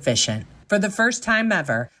less efficient. For the first time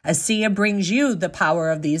ever, ASEA brings you the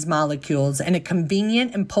power of these molecules in a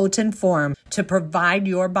convenient and potent form to provide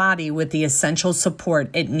your body with the essential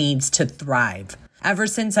support it needs to thrive. Ever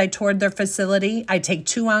since I toured their facility, I take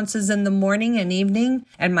 2 ounces in the morning and evening,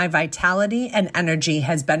 and my vitality and energy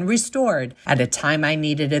has been restored at a time I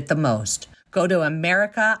needed it the most. Go to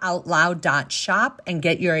americaoutloud.shop and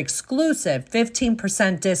get your exclusive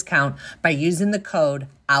 15% discount by using the code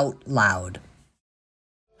OUTLOUD.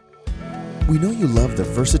 We know you love the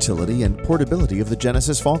versatility and portability of the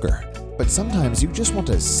Genesis Fogger, but sometimes you just want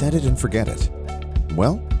to set it and forget it.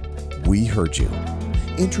 Well, we heard you.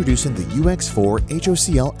 Introducing the UX4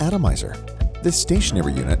 HOCL Atomizer. This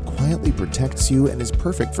stationary unit quietly protects you and is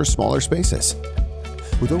perfect for smaller spaces.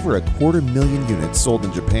 With over 250,000 units sold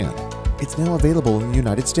in Japan, it's now available in the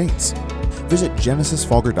United States. Visit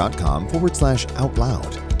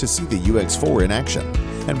genesisfogger.com/outloud to see the UX4 in action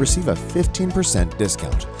and receive a 15%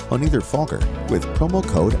 discount on either Fogger with promo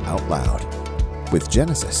code OUTLOUD. With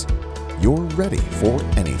Genesis, you're ready for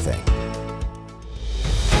anything.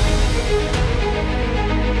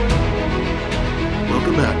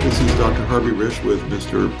 Welcome back. This is Dr. Harvey Risch with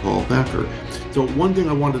Mr. Paul Thacker. So one thing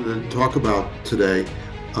I wanted to talk about today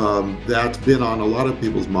that's been on a lot of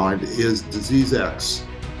people's mind is Disease X,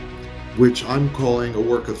 which I'm calling a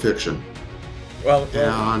work of fiction. Well,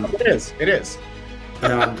 it is. It is.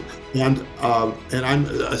 and I'm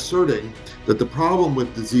asserting that the problem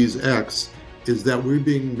with Disease X is that we're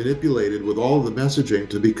being manipulated with all the messaging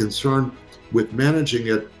to be concerned with managing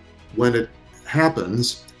it when it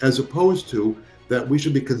happens, as opposed to that we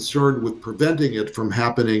should be concerned with preventing it from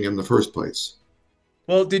happening in the first place.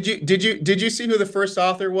 Well, did you see who the first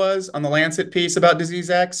author was on the Lancet piece about Disease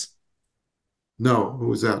X? No, who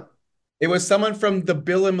was that? It was someone from the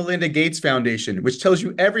Bill and Melinda Gates Foundation, which tells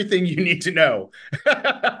you everything you need to know.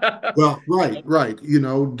 Well, right. You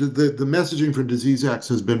know, the messaging for Disease X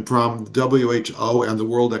has been from the WHO and the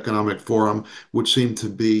World Economic Forum, which seem to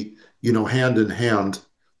be, you know, hand in hand,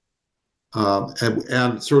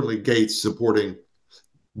 and certainly Gates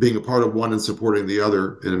being a part of one and supporting the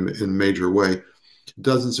other in a major way.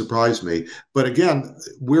 Doesn't surprise me. But again,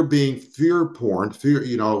 we're being fear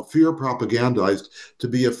propagandized to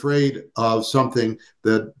be afraid of something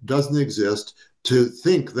that doesn't exist, to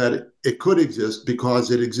think that it could exist because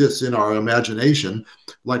it exists in our imagination.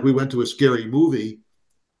 Like we went to a scary movie,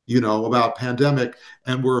 you know, about pandemic,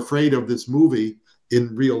 and we're afraid of this movie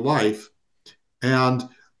in real life. And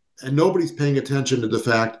nobody's paying attention to the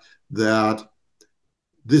fact that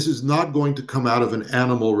this is not going to come out of an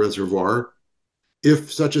animal reservoir.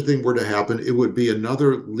 If such a thing were to happen, it would be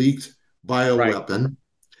another leaked bioweapon.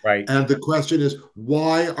 Right. And the question is,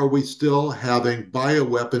 why are we still having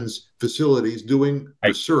bioweapons facilities doing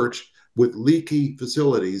research with leaky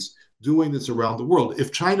facilities doing this around the world?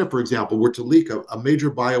 If China, for example, were to leak a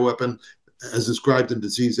major bioweapon as described in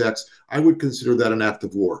Disease X, I would consider that an act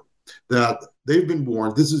of war. That they've been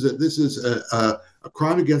warned. This is a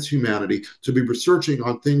crime against humanity to be researching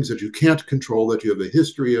on things that you can't control, that you have a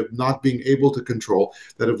history of not being able to control,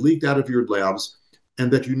 that have leaked out of your labs,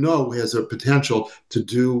 and that you know has a potential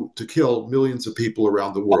to kill millions of people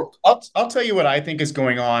around the world. I'll tell you what I think is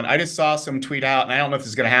going on. I just saw some tweet out, and I don't know if this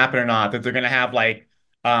is going to happen or not, that they're going to have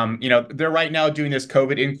they're right now doing this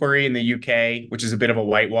COVID inquiry in the UK, which is a bit of a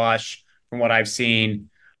whitewash from what I've seen.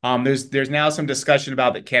 There's now some discussion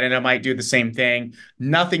about that Canada might do the same thing.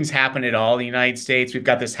 Nothing's happened at all in the United States. We've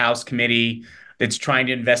got this House committee that's trying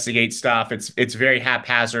to investigate stuff. It's very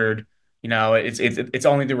haphazard. You know, it's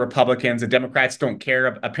only the Republicans. The Democrats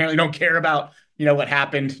apparently don't care about, you know, what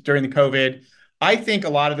happened during the COVID. I think a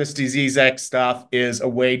lot of this Disease X stuff is a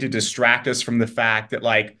way to distract us from the fact that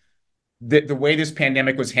the way this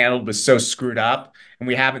pandemic was handled was so screwed up, and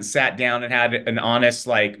we haven't sat down and had an honest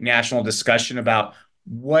national discussion about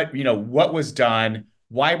what was done,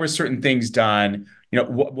 why were certain things done,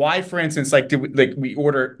 why, for instance, did we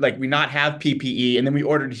not have PPE, and then we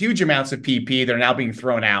ordered huge amounts of PPE that are now being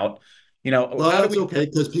thrown out. Well, that's okay,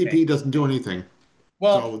 because PPE doesn't do anything.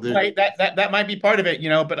 Well, right, that might be part of it,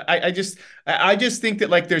 but I just think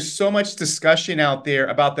that there's so much discussion out there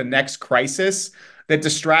about the next crisis that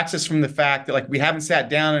distracts us from the fact that we haven't sat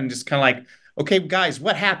down and just kind of okay, guys,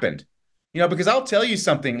 what happened? Because I'll tell you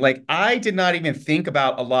something, I did not even think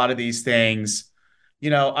about a lot of these things.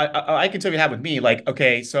 I can tell you what happened with me.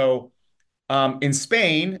 Okay, so in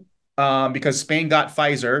Spain, because Spain got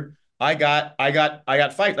Pfizer, I got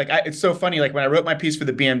Pfizer. It's so funny. When I wrote my piece for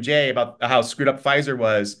the BMJ about how screwed up Pfizer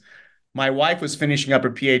was, my wife was finishing up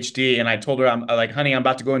her PhD, and I told her, I'm like, honey, I'm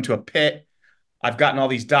about to go into a pit. I've gotten all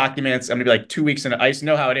these documents. I'm gonna be like 2 weeks in. I just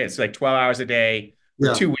know how it is. Like 12 hours a day for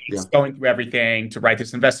Yeah, 2 weeks, yeah, going through everything to write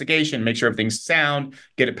this investigation, make sure everything's sound,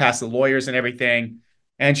 get it past the lawyers and everything.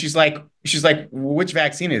 And she's like, which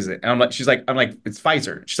vaccine is it? And I'm like, it's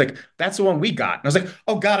Pfizer. She's like, that's the one we got. And I was like,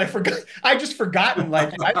 oh God, I forgot. I just forgotten.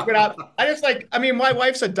 Like, I went out. I just like, I mean, my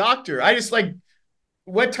wife's a doctor. I just like,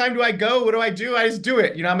 what time do I go? What do I do? I just do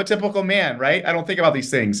it. I'm a typical man, right? I don't think about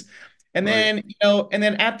these things. And right. then, and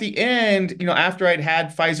then at the end, after I'd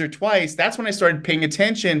had Pfizer twice, that's when I started paying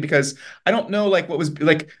attention because I don't know like what was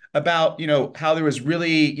like about, how there was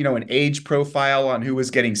really, an age profile on who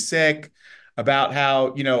was getting sick, about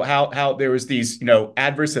how, how there was these,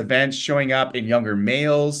 adverse events showing up in younger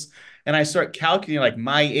males. And I start calculating like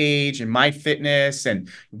my age and my fitness and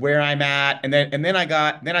where I'm at. And then I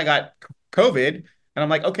got COVID. And I'm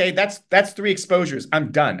like, okay, that's 3 exposures.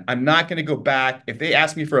 I'm done. I'm not going to go back. If they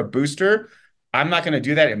ask me for a booster, I'm not going to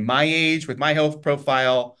do that at my age with my health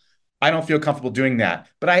profile. I don't feel comfortable doing that.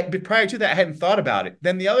 But prior to that, I hadn't thought about it.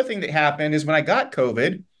 Then the other thing that happened is when I got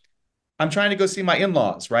COVID, I'm trying to go see my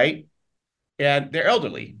in-laws, right? And they're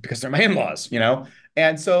elderly because they're my in-laws.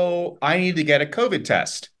 And so I need to get a COVID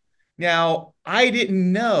test. Now, I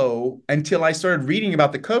didn't know until I started reading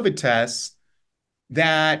about the COVID tests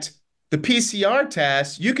that the PCR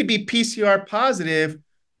test, you could be PCR positive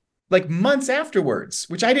like months afterwards,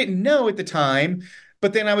 which I didn't know at the time.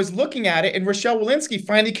 But then I was looking at it, and Rochelle Walensky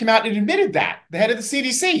finally came out and admitted that, the head of the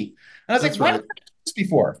CDC. And I was That's like, why right. didn't I do this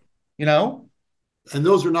before? You know? And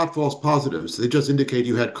those are not false positives. They just indicate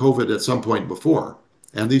you had COVID at some point before.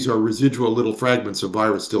 And these are residual little fragments of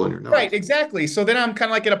virus still in your Right, nose. exactly. So then I'm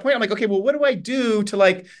kind of like at a point, I'm like, okay, well, what do I do to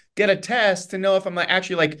like get a test to know if I'm like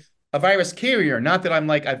actually like a virus carrier? Not that I'm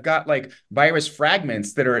like, I've got like virus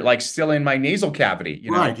fragments that are like still in my nasal cavity,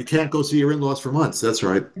 Right. You can't go see your in laws for months. That's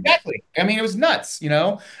right. Exactly. I mean, it was nuts.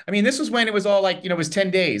 I mean, this was when it was all like, it was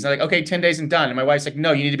 10 days. I'm like, okay, 10 days and done. And my wife's like,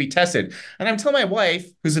 no, you need to be tested. And I'm telling my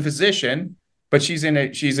wife, who's a physician, but she's in the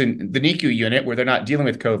NICU unit where they're not dealing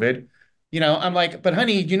with COVID. I'm like, but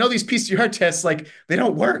honey, these PCR tests, like they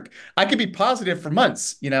don't work. I could be positive for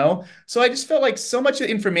months. So I just felt like so much of the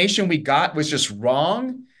information we got was just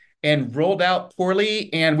wrong and rolled out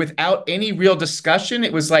poorly and without any real discussion.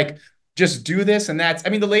 It was like, just do this. And I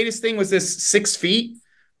mean, the latest thing was this 6 feet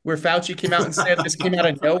where Fauci came out and said this came out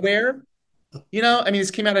of nowhere. I mean,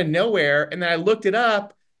 this came out of nowhere. And then I looked it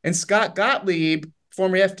up, and Scott Gottlieb,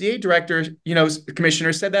 former FDA director,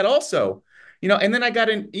 commissioner, said that also. And then I got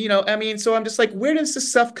I mean, so I'm just like, where does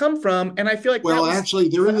this stuff come from? And I feel like that Well, was actually,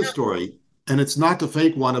 there is a story, and it's not the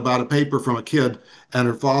fake one about a paper from a kid and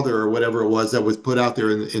her father or whatever it was that was put out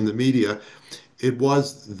there in the media. It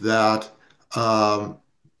was that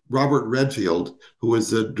Robert Redfield, who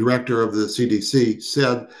was the director of the CDC,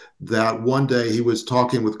 said that one day he was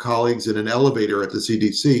talking with colleagues in an elevator at the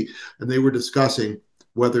CDC, and they were discussing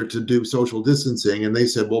whether to do social distancing. And they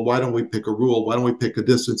said, well, why don't we pick a rule? Why don't we pick a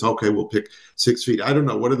distance? Okay, we'll pick 6 feet. I don't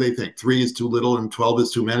know. What do they think? 3 is too little and 12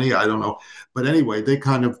 is too many? I don't know. But anyway, they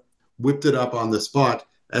kind of whipped it up on the spot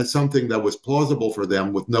as something that was plausible for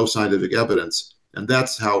them with no scientific evidence. And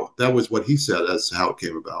that was what he said as how it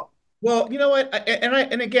came about. Well, you know what?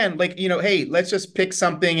 And again, like, hey, let's just pick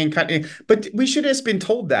something and but we should have been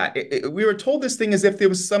told that. We were told this thing as if there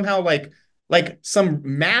was somehow like some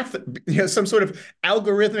math, some sort of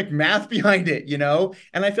algorithmic math behind it.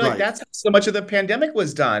 And I feel like Right. that's how so much of the pandemic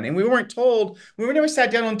was done. And we weren't told, we were never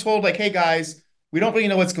sat down and told like, hey guys, we don't really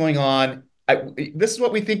know what's going on. This is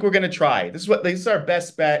what we think we're going to try. This is our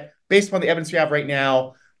best bet based upon the evidence we have right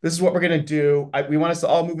now. This is what we're going to do. We want us to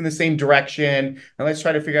all move in the same direction, and let's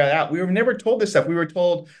try to figure it out. We were never told this stuff. We were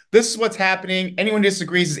told this is what's happening. Anyone who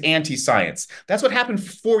disagrees is anti-science. That's what happened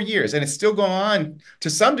for 4 years, and it's still going on to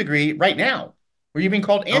some degree right now. Where you're being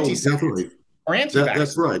called Oh, anti-science definitely. or anti-vax.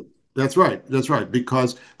 That's right. That's right. That's right.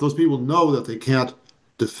 Because those people know that they can't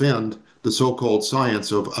defend the so-called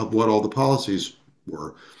science of what all the policies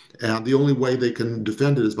were. And the only way they can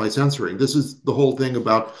defend it is by censoring. This is the whole thing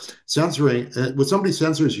about censoring. When somebody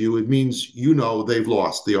censors you, it means they've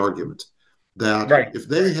lost the argument. That Right. if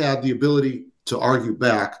they had the ability to argue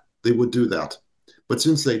back, they would do that. But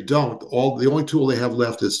since they don't, the only tool they have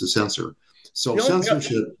left is to censor. So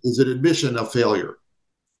censorship is an admission of failure.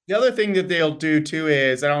 The other thing that they'll do too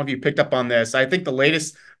is, I don't know if you picked up on this. I think the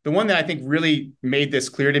one that I think really made this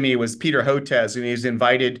clear to me was Peter Hotez, and he's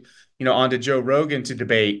invited, onto Joe Rogan to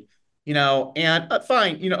debate, and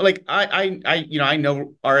fine, like I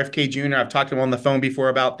know RFK Jr. I've talked to him on the phone before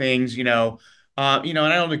about things, And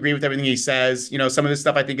I don't agree with everything he says. Some of this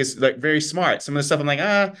stuff I think is like very smart. Some of the stuff I'm like,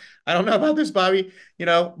 I don't know about this, Bobby.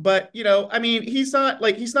 But I mean, he's not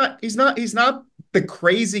the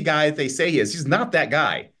crazy guy that they say he is. He's not that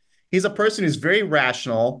guy. He's a person who's very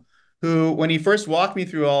rational, who, when he first walked me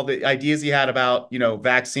through all the ideas he had about,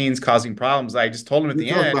 vaccines causing problems, I just told him at You're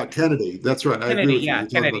the talking end, about Kennedy. That's right. I agree Kennedy, with you. yeah, You're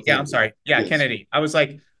talking Kennedy. about Yeah, I'm Kennedy. sorry. Yeah, Yes. Kennedy.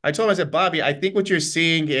 I told him, I said, Bobby, I think what you're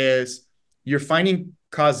seeing is you're finding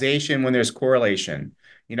causation when there's correlation.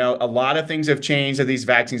 A lot of things have changed as these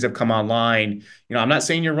vaccines have come online. I'm not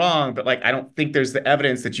saying you're wrong, but like I don't think there's the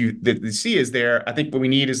evidence that you see is there. I think what we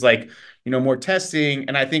need is like, more testing.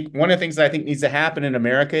 And I think one of the things that I think needs to happen in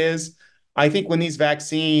America is I think when these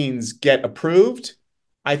vaccines get approved,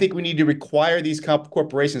 I think we need to require these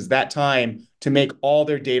corporations that time to make all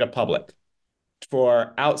their data public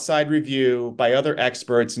for outside review by other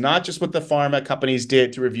experts, not just what the pharma companies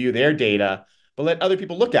did to review their data, but let other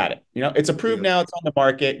people look at it. It's approved Yes. now, it's on the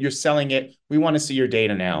market, you're selling it. We want to see your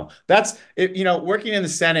data now. That's it, working in the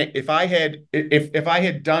Senate, if I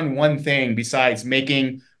had done one thing besides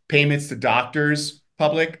making payments to doctors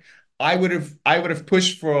public, I would have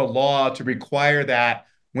pushed for a law to require that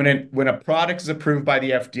when a product is approved by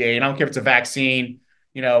the FDA, and I don't care if it's a vaccine,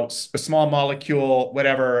 a small molecule,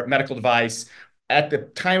 whatever, medical device, at the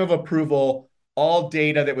time of approval, all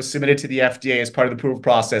data that was submitted to the FDA as part of the approval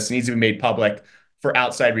process needs to be made public for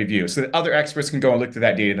outside review so that other experts can go and look through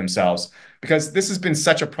that data themselves. Because this has been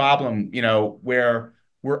such a problem, where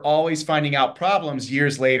we're always finding out problems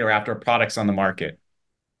years later after a product's on the market.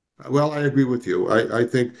 Well, I agree with you. I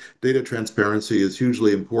think data transparency is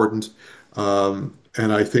hugely important. And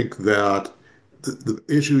I think that the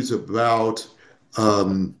issues about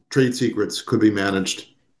trade secrets could be managed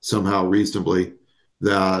somehow reasonably,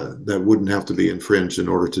 that wouldn't have to be infringed in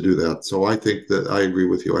order to do that. So I think that I agree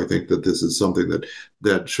with you. I think that this is something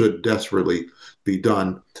that should desperately be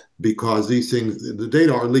done, because these things, the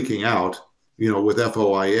data are leaking out, with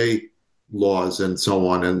FOIA laws and so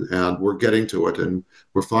on, and we're getting to it, and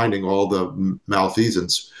we're finding all the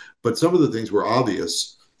malfeasance. But some of the things were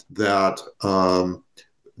obvious, that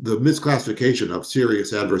the misclassification of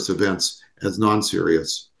serious adverse events as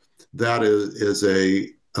non-serious, that is a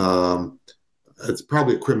it's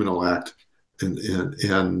probably a criminal act in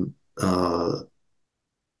in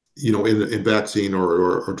vaccine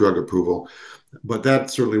or drug approval. But that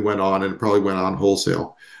certainly went on, and probably went on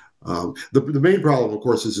wholesale. The main problem, of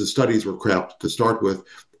course, is the studies were crap to start with,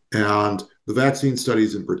 and the vaccine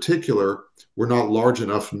studies in particular were not large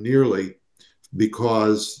enough nearly,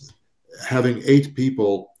 because having 8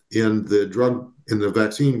 people in the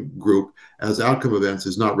vaccine group as outcome events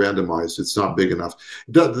is not randomized. It's not big enough.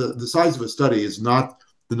 The size of a study is not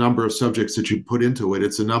the number of subjects that you put into it.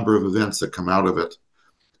 It's the number of events that come out of it.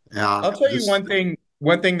 And I'll tell you one thing.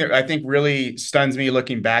 One thing that I think really stuns me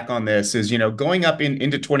looking back on this is, going up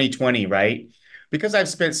into 2020, right? Because I've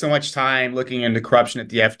spent so much time looking into corruption at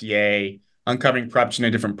the FDA, uncovering corruption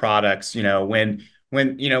in different products. When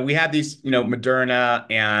we had these, Moderna,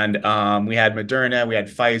 and we had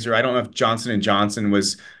Pfizer. I don't know if Johnson and Johnson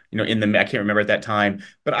was, in the, I can't remember at that time,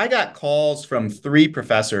 but I got calls from 3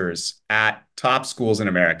 professors at top schools in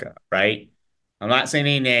America, right? I'm not saying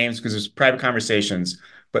any names because there's private conversations,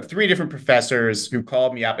 but 3 different professors who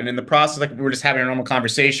called me up, and in the process, like we were just having a normal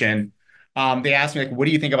conversation, they asked me, like, what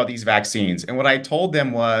do you think about these vaccines? And what I told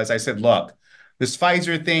them was, I said, look, this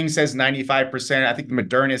Pfizer thing says 95%. I think the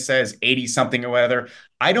Moderna says 80 something or whatever.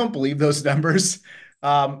 I don't believe those numbers.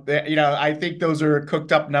 I think those are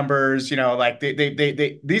cooked up numbers. Like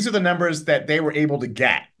these are the numbers that they were able to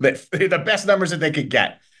get, the best numbers that they could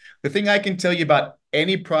get. The thing I can tell you about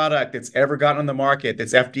any product that's ever gotten on the market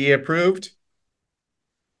that's FDA approved,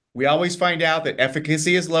 we always find out that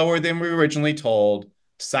efficacy is lower than we were originally told,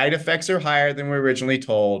 side effects are higher than we were originally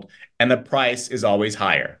told, and the price is always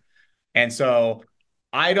higher. And so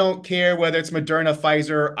I don't care whether it's Moderna,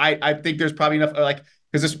 Pfizer. I think there's probably enough, like,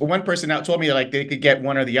 because this one person out told me like they could get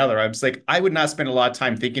one or the other. I was like, I would not spend a lot of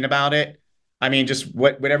time thinking about it. I mean, just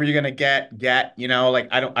whatever you're gonna get, like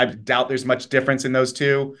I doubt there's much difference in those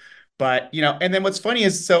two. But and then what's funny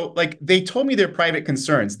is, so like they told me their private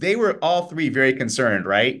concerns. They were all 3 very concerned,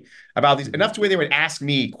 right? About these, enough to where they would ask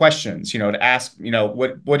me questions, to ask,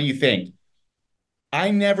 what do you think? I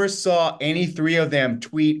never saw any 3 of them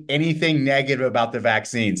tweet anything negative about the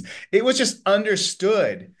vaccines. It was just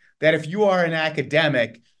understood that if you are an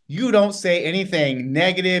academic, you don't say anything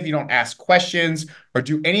negative, you don't ask questions or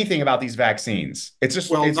do anything about these vaccines. It's just,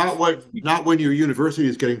 well, it's not when your university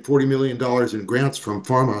is getting $40 million in grants from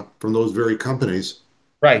pharma, from those very companies.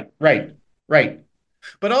 right, right, right.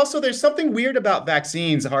 But also, there's something weird about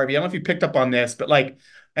vaccines, Harvey. I don't know if you picked up on this, but like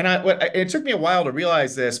and it took me a while to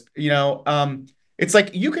realize this, it's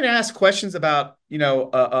like you can ask questions about,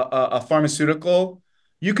 a pharmaceutical,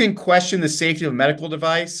 you can question the safety of a medical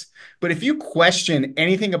device, but if you question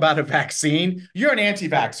anything about a vaccine, you're an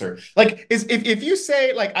anti-vaxxer. Like, if you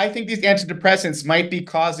say, like, I think these antidepressants might be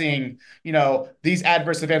causing, these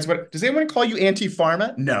adverse events, but does anyone call you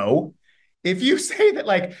anti-pharma? No. If you say that,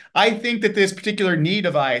 like, I think that this particular knee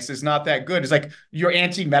device is not that good, it's like your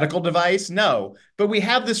anti-medical device? No. But we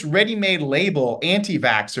have this ready-made label,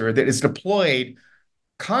 anti-vaxxer, that is deployed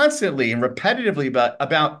constantly and repetitively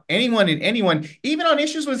about anyone and anyone, even on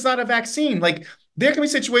issues when it's not a vaccine. Like, there can be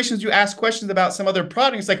situations you ask questions about some other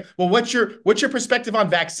product. It's like, well, what's your perspective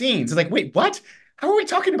on vaccines? It's like, wait, what? How are we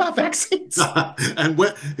talking about vaccines? And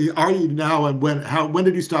when are you now? And when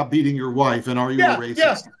did you stop beating your wife? And are you a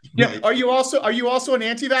racist? Yeah. Right. Are you also an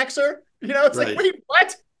anti-vaxxer? It's Right. like, wait,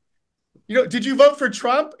 what? Did you vote for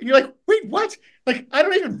Trump? And you're like, wait, what? Like, I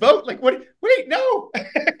don't even vote. Like, what? Wait, no.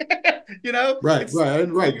 Right.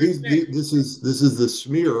 This is the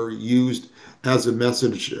smear used as a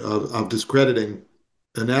message of discrediting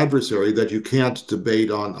an adversary that you can't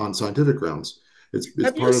debate on scientific grounds. It's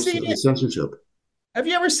part of the censorship. Have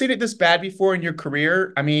you ever seen it this bad before in your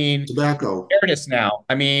career? I mean, Tobacco. awareness now.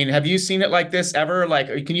 I mean, have you seen it like this ever? Like,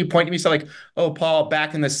 can you point to me something like, oh, Paul,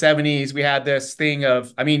 back in the 70s, we had this thing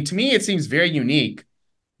of, I mean, to me, it seems very unique,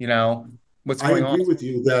 what's going on. I agree with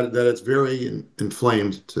you that it's very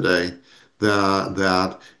inflamed today,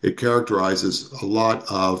 that it characterizes a lot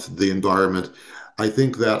of the environment. I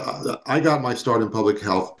think that I got my start in public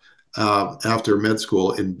health after med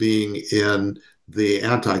school in being in the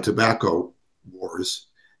anti-tobacco wars,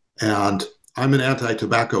 and I'm an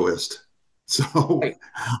anti-tobaccoist. So,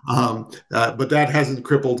 but that hasn't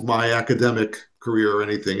crippled my academic career or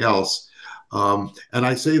anything else. And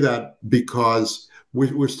I say that because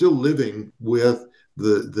we're still living with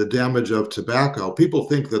the damage of tobacco. People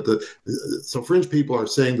think that so fringe people are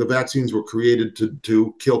saying the vaccines were created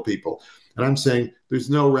to kill people. And I'm saying there's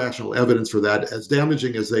no rational evidence for that. As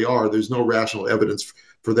damaging as they are, there's no rational evidence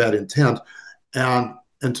for that intent.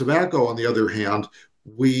 And tobacco, on the other hand,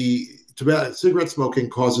 cigarette smoking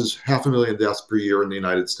causes 500,000 deaths per year in the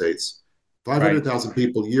United States. 500,000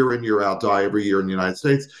 people year in, year out die every year in the United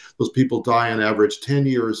States. Those people die on average 10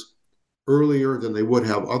 years earlier than they would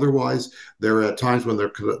have otherwise. There are at times when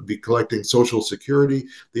they're be collecting Social Security.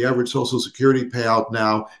 The average Social Security payout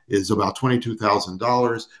now is about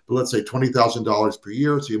 $22,000, but let's say $20,000 per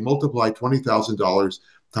year. So you multiply $20,000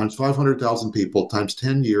 times 500,000 people times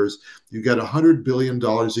 10 years, you get $100 billion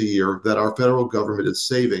a year that our federal government is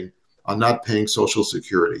saving on not paying Social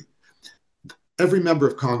Security. Every member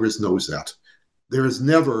of Congress knows that. There has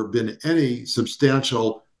never been any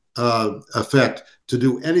substantial effect to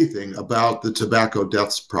do anything about the tobacco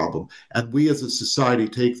deaths problem. And we as a society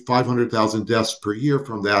take 500,000 deaths per year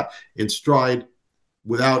from that in stride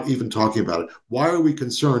without even talking about it. Why are we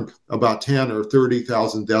concerned about 10 or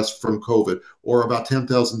 30,000 deaths from COVID, or about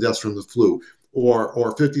 10,000 deaths from the flu,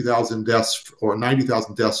 or 50,000 deaths or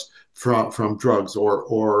 90,000 deaths from drugs,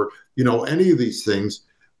 or any of these things?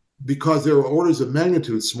 Because they're orders of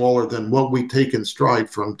magnitude smaller than what we take in stride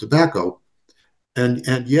from tobacco.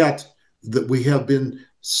 And yet that we have been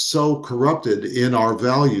so corrupted in our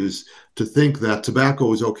values to think that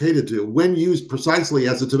tobacco is okay to do when used precisely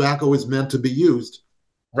as the tobacco is meant to be used.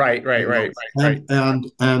 Right.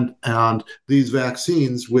 And these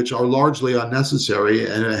vaccines, which are largely unnecessary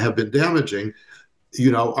and have been damaging,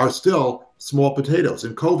 are still small potatoes.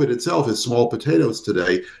 And COVID itself is small potatoes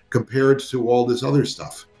today compared to all this other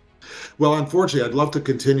stuff. Well, unfortunately, I'd love to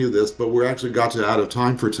continue this, but we're actually out of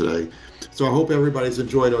time for today. So I hope everybody's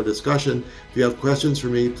enjoyed our discussion. If you have questions for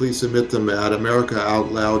me, please submit them at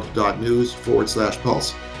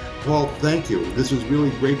americaoutloud.news/pulse. Paul, thank you. This was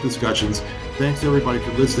really great discussions. Thanks everybody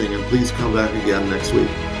for listening, and please come back again next week.